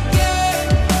over again.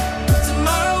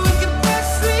 Tomorrow we can press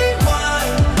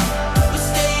rewind. We're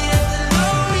staying at the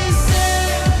Lotus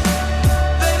Inn.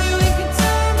 Baby, we can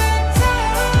turn back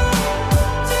time,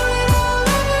 do it all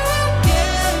over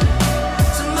again.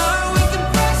 Tomorrow we can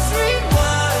press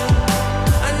rewind.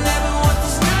 I never want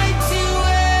this night to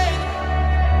end.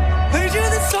 Heard you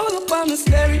the song up on the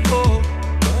stereo.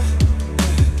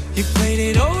 You played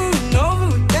it over and over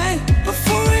again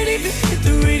before it even hit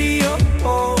the radio.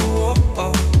 Oh, oh,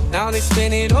 oh. Now they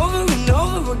spin it over and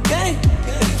over again.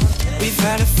 We've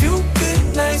had a few good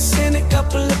nights and a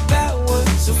couple of bad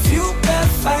ones, a few bad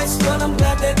fights, but I'm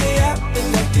glad that they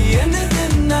happened. At the end of the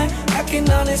night, I can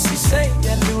honestly say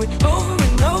I do it over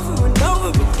and over and over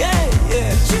again.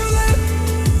 Yeah,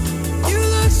 you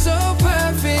look so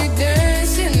perfect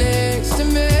dancing next to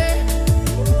me.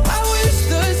 I wish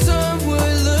the sun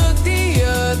would look the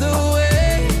other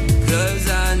way. 'Cause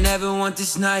I never want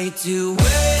this night to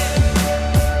wait.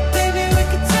 Baby, we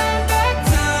could turn back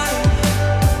time,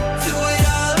 do it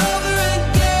all over again.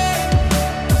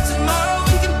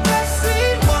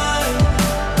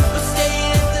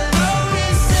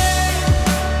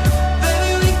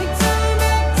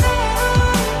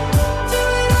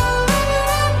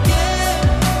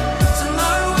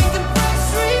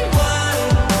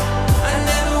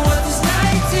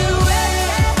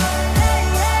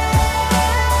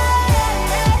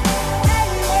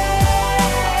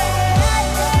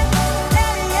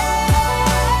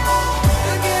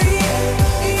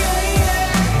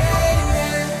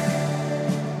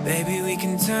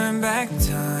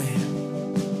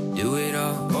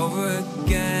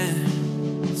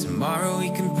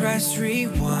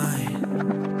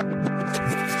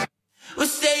 We're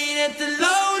staying at the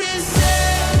Lotus,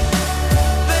 yeah.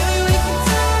 Baby, we can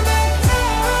turn back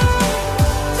time,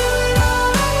 do it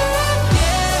all over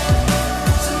again.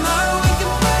 Tomorrow we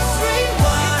can press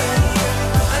rewind.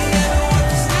 I never want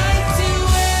this night to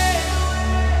end.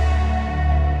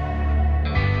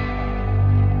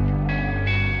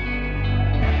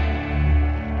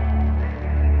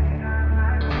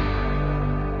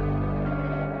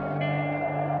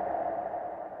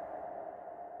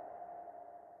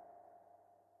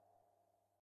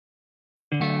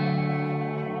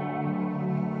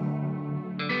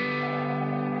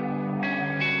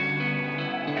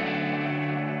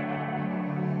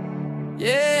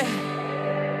 Yeah,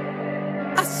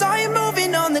 I saw you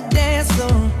moving on the dance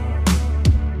floor.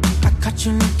 I caught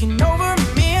you looking over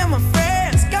at me and my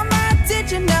friends. Got my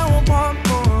attention, now I want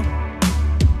more.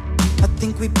 I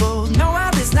think we both know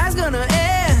how this night's gonna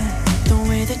end. The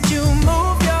way that you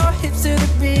move your hips to the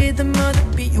rhythm of the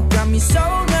beat, you got me so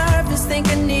nervous, think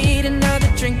I need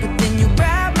another drink. But then you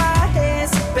grab my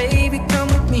hand, so baby, come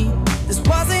with me. This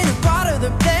wasn't a part of the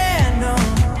plan, no.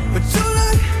 But you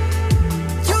look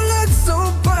so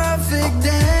perfect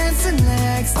dancing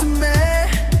next to me.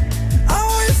 I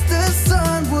wish the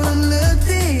sun would look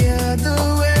the other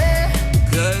way.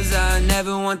 'Cause I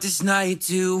never want this night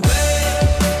to wait.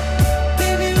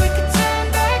 Baby, we can turn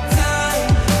back time,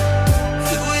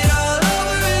 do it all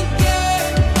over again.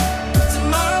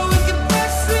 Tomorrow we can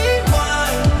press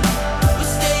rewind.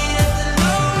 We're staying at the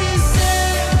Lotus,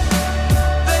 yeah.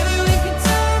 Baby, we can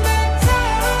turn back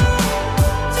time,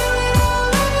 do it all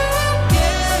over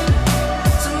again.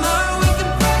 Tomorrow we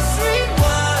can press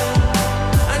rewind.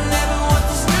 I never want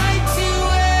this night to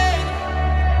end.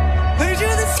 Heard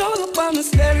you the song up on the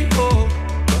stereo.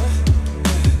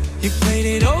 You played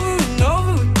it over and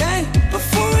over again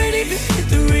before it even hit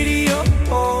the radio.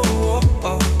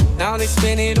 Now they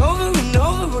spin it over and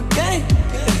over again.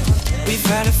 We've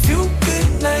had a few good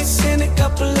nights and a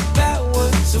couple of bad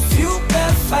ones, a few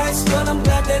bad fights, but I'm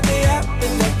glad that they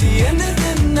happened. At the end of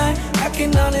the night, I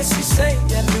can honestly say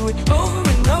I do it over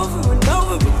and over and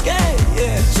over again.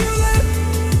 Yeah,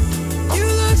 you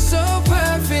look so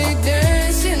perfect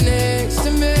dancing next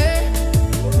to me.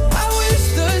 I wish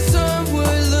the sun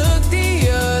would look the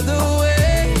other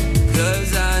way.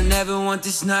 'Cause I never want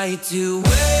this night to wait.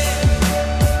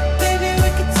 Baby, we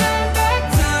can turn back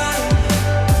time,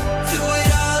 do it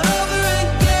all over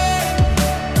again.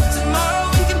 Tomorrow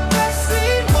we can press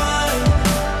rewind.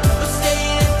 We're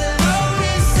staying at the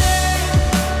Lotus, yeah.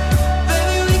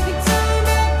 Baby, we can turn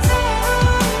back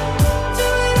time, do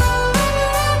it all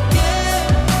over again.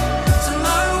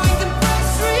 Tomorrow we can press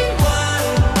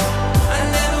rewind. I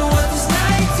never want this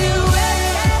night to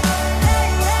end.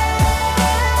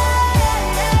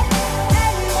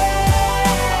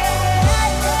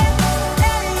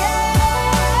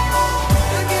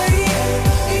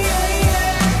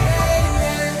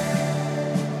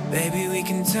 Baby, we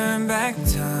can turn back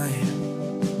time,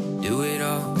 do it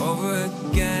all over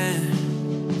again.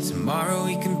 Tomorrow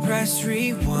we can press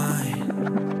rewind.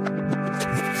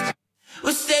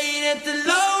 We're staying at the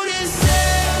Lotus,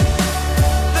 yeah.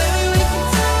 Baby, we can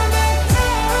turn back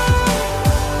time,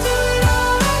 do it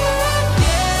all over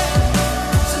again.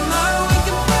 Tomorrow we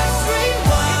can press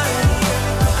rewind.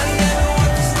 I never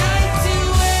want this night to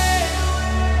end.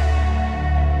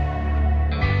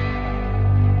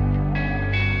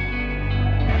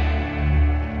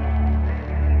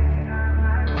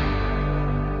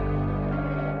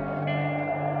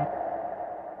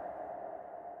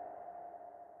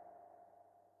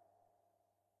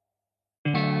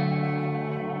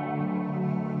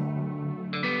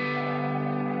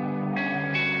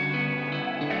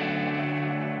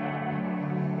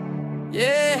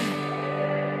 Yeah,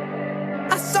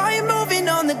 I saw you moving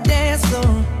on the dance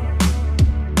floor.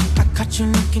 I caught you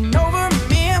looking over at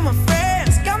me and my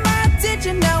friends. Got my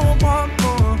attention, now I want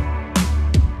more.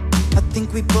 I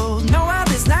think we both know how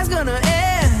this night's gonna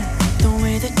end. The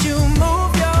way that you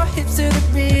move your hips to the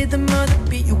rhythm of the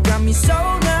beat, you got me so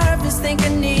nervous, think I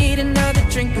need another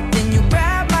drink. But then you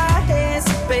grab my hand,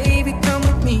 so baby, come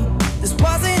with me. This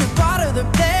wasn't a part of the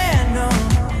plan, no.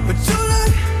 But you look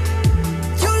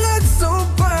so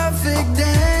perfect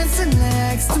dancing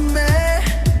next to me.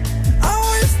 I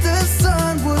wish the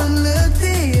sun would look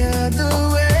the other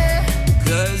way.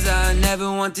 'Cause I never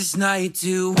want this night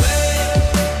to wait.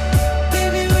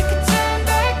 Baby, we can turn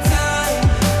back time,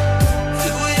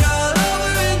 do it all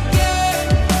over again.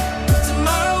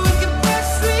 Tomorrow we can press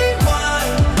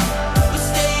rewind. We're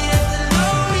staying at the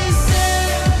Lotus, yeah.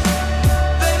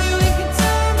 Baby, we can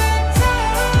turn back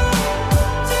time,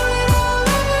 do it all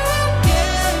over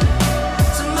again.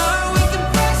 Tomorrow we can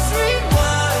press rewind.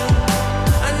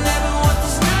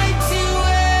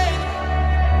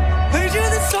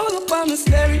 the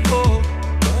stereo.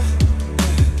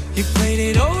 You played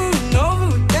it over and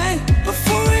over again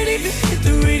before it even hit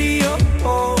the radio.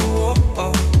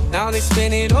 Now they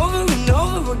spin it over and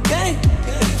over again.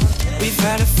 We've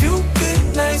had a few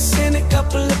good nights and a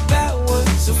couple of bad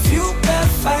ones, a few bad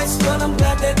fights, but I'm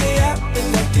glad that they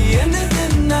happened. At the end of the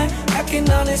night, I can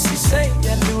honestly say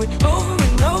I do it over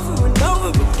and over and over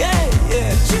again.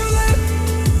 Yeah.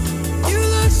 You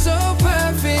look so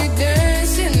perfect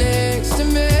dancing next to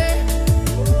me.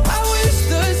 I wish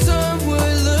the sun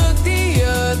would look the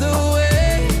other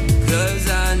way, 'cause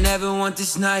I never want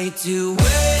this night to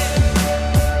wait.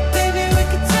 Baby, we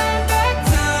could turn back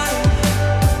time,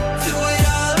 do it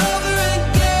all over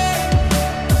again.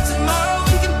 Tomorrow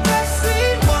we can press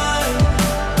rewind.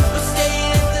 We're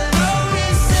staying at the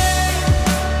Lotus.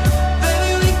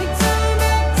 Baby, we can turn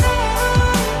back time,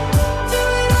 do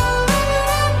it all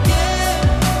over again.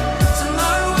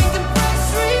 Tomorrow we can press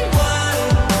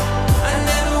rewind. I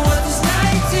never want this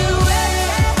night to end.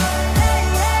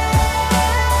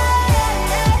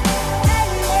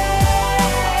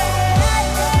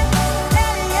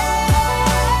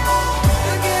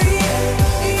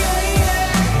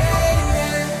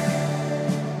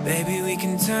 Baby, we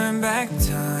can turn back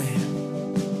time,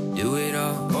 do it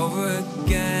all over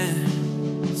again.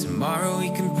 Tomorrow we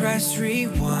can press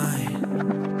rewind.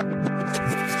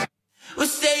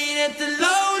 We're staying at the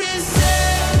Lotus.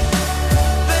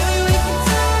 Baby, we can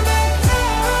turn back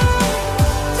time,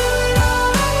 do it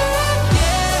all over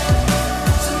again.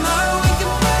 Tomorrow we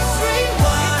can press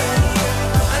rewind.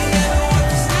 I never want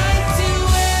this night to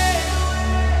end.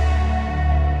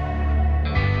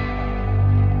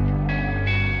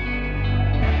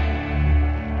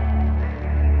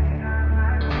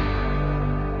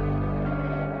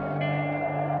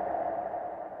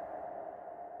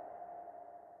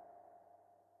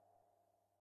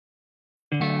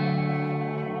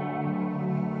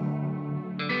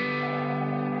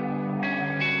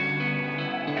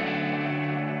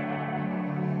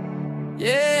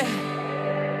 Yeah,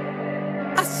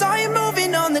 I saw you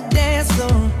moving on the dance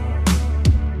floor.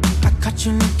 I caught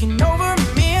you looking over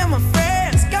at me and my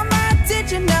friends. Got my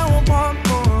attention, now I want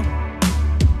more.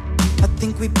 I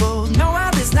think we both know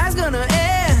how this night's gonna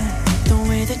end. The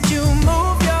way that you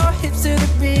move your hips to the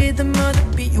rhythm of the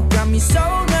beat, you got me so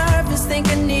nervous, think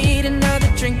I need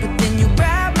another drink. But then you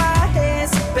grab my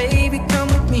hand, so baby, come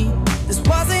with me. This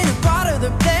wasn't a part of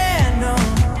the plan, no.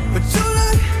 But you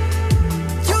look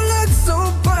so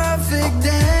perfect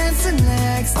dancing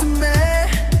next to me.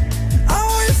 I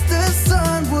wish the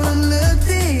sun would look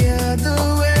the other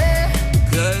way,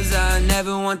 'cause I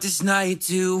never want this night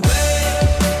to wait.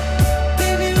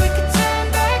 Baby, we could turn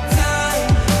back time,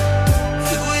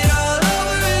 do it all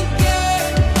over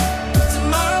again.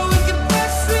 Tomorrow we can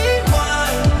press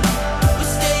rewind.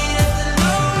 We're staying at the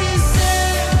Lotus.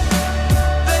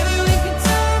 Baby, we can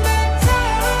turn back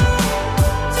time,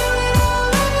 do it all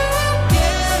over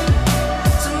again.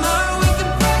 Tomorrow we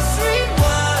can press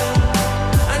rewind.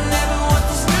 I never want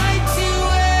this night to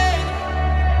end.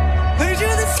 Heard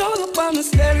you the song up on the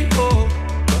stereo.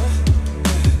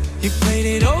 You played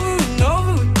it over and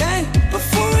over again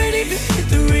before it even hit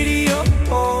the radio.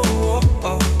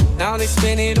 Now they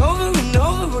spin it over and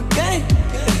over again.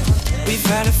 We've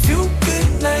had a few good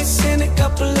nights and a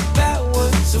couple of bad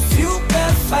ones, a few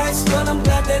bad fights, but I'm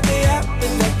glad that they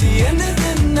happened. At the end of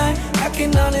the night, I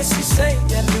can honestly say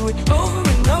I do it over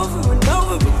and over and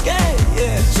over again.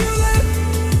 Yeah.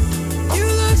 You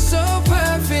look so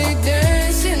perfect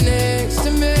dancing next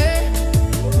to me.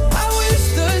 I wish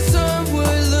the sun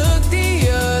would look the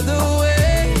other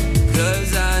way,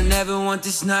 'cause I never want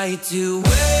this night to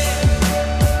wait.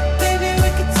 Baby, we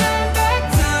could turn back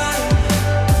time,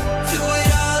 do it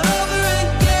all over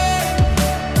again.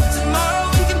 Tomorrow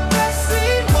we can press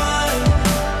rewind.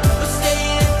 We're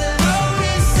staying at the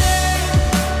Lotus.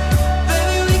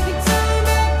 Baby, we can turn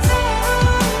back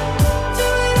time, do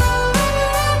it all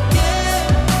over again.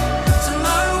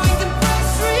 Tomorrow we can press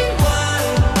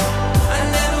rewind. I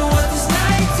never want this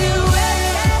night to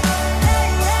end.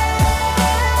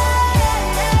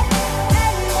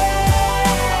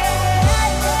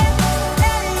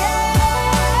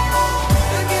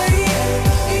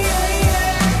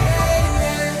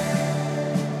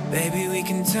 Baby, we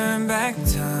can turn back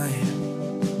time,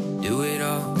 do it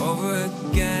all over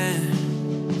again.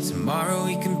 Tomorrow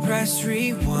we can press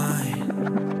rewind.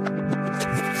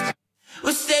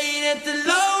 We're staying at the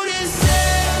Lotus.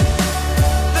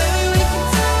 Baby, we can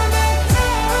turn back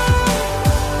time,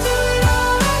 do it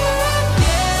all over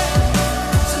again.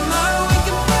 Tomorrow we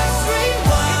can press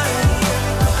rewind.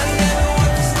 I never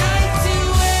want this night to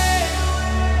end.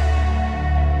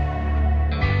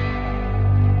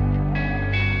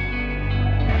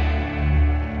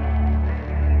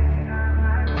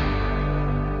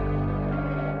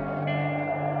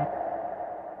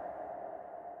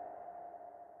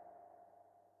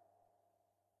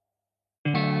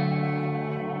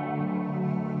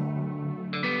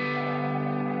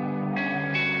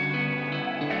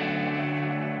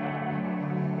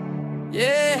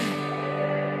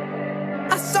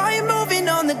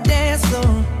 the dance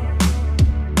floor.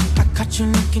 I caught you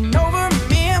looking over at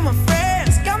me and my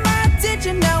friends. Got my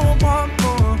attention, now I want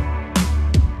more.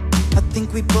 I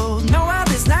think we both know how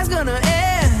this night's gonna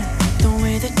end. The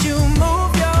way that you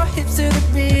move your hips to the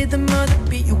rhythm of the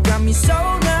beat, you got me so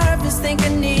nervous, think I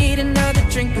need another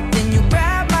drink. But then you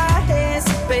grab my hand,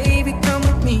 so baby, come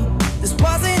with me. This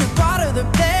wasn't a part of the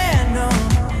plan, no.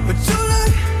 But you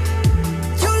look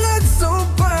so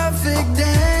perfect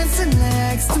dancing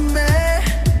next to me.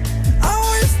 I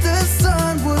wish the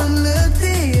sun would look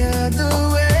the other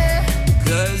way.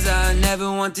 'Cause I never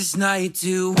want this night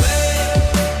to wait.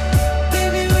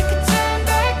 Baby, we could turn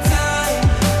back time,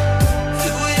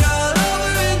 do it all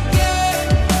over again.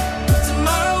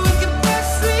 Tomorrow we can press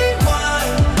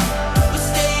rewind. We're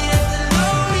staying at the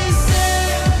Lotus.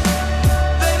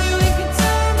 Baby, we can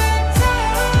turn back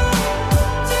time,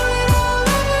 do it all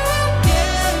over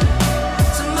again.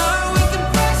 Tomorrow we can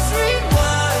press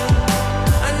rewind.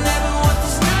 I never want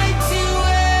this night to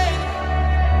end.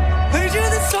 Heard you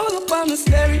the song up on the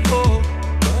stereo.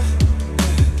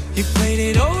 You played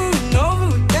it over and over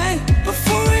again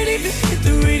before it even hit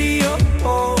the radio.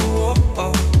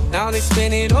 Now they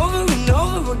spin it over and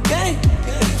over again.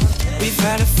 We've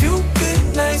had a few good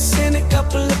nights and a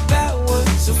couple of bad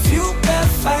ones, a few bad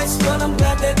fights, but I'm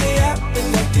glad that they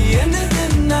happened at the end of the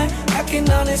night. I can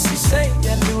honestly say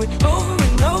I do it over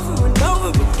and over and over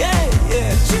again.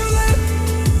 Yeah,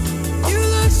 you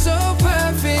look so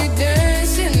perfect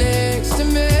dancing next to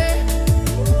me.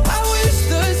 I wish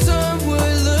the sun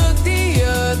would look the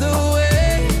other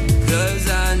way. 'Cause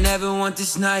I never want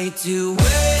this night to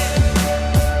wait.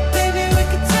 Baby, we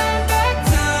could turn back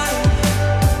time,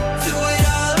 do it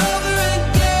all over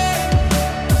again.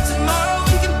 Tomorrow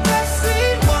we can press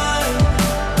rewind.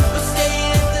 We're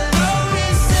staying at the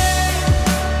Lotus.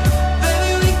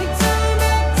 Baby, we can turn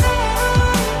back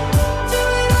time, do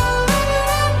it all over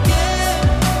again.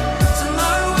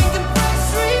 Tomorrow we can press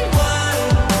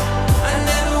rewind. I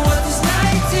never want this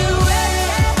night to end.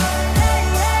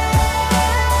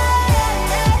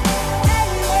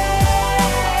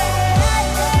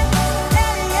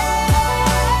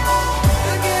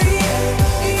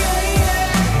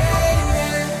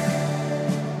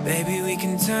 Baby, we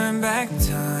can turn back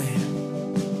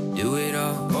time, do it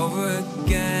all over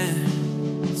again.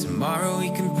 Tomorrow we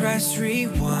can press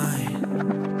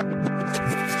rewind.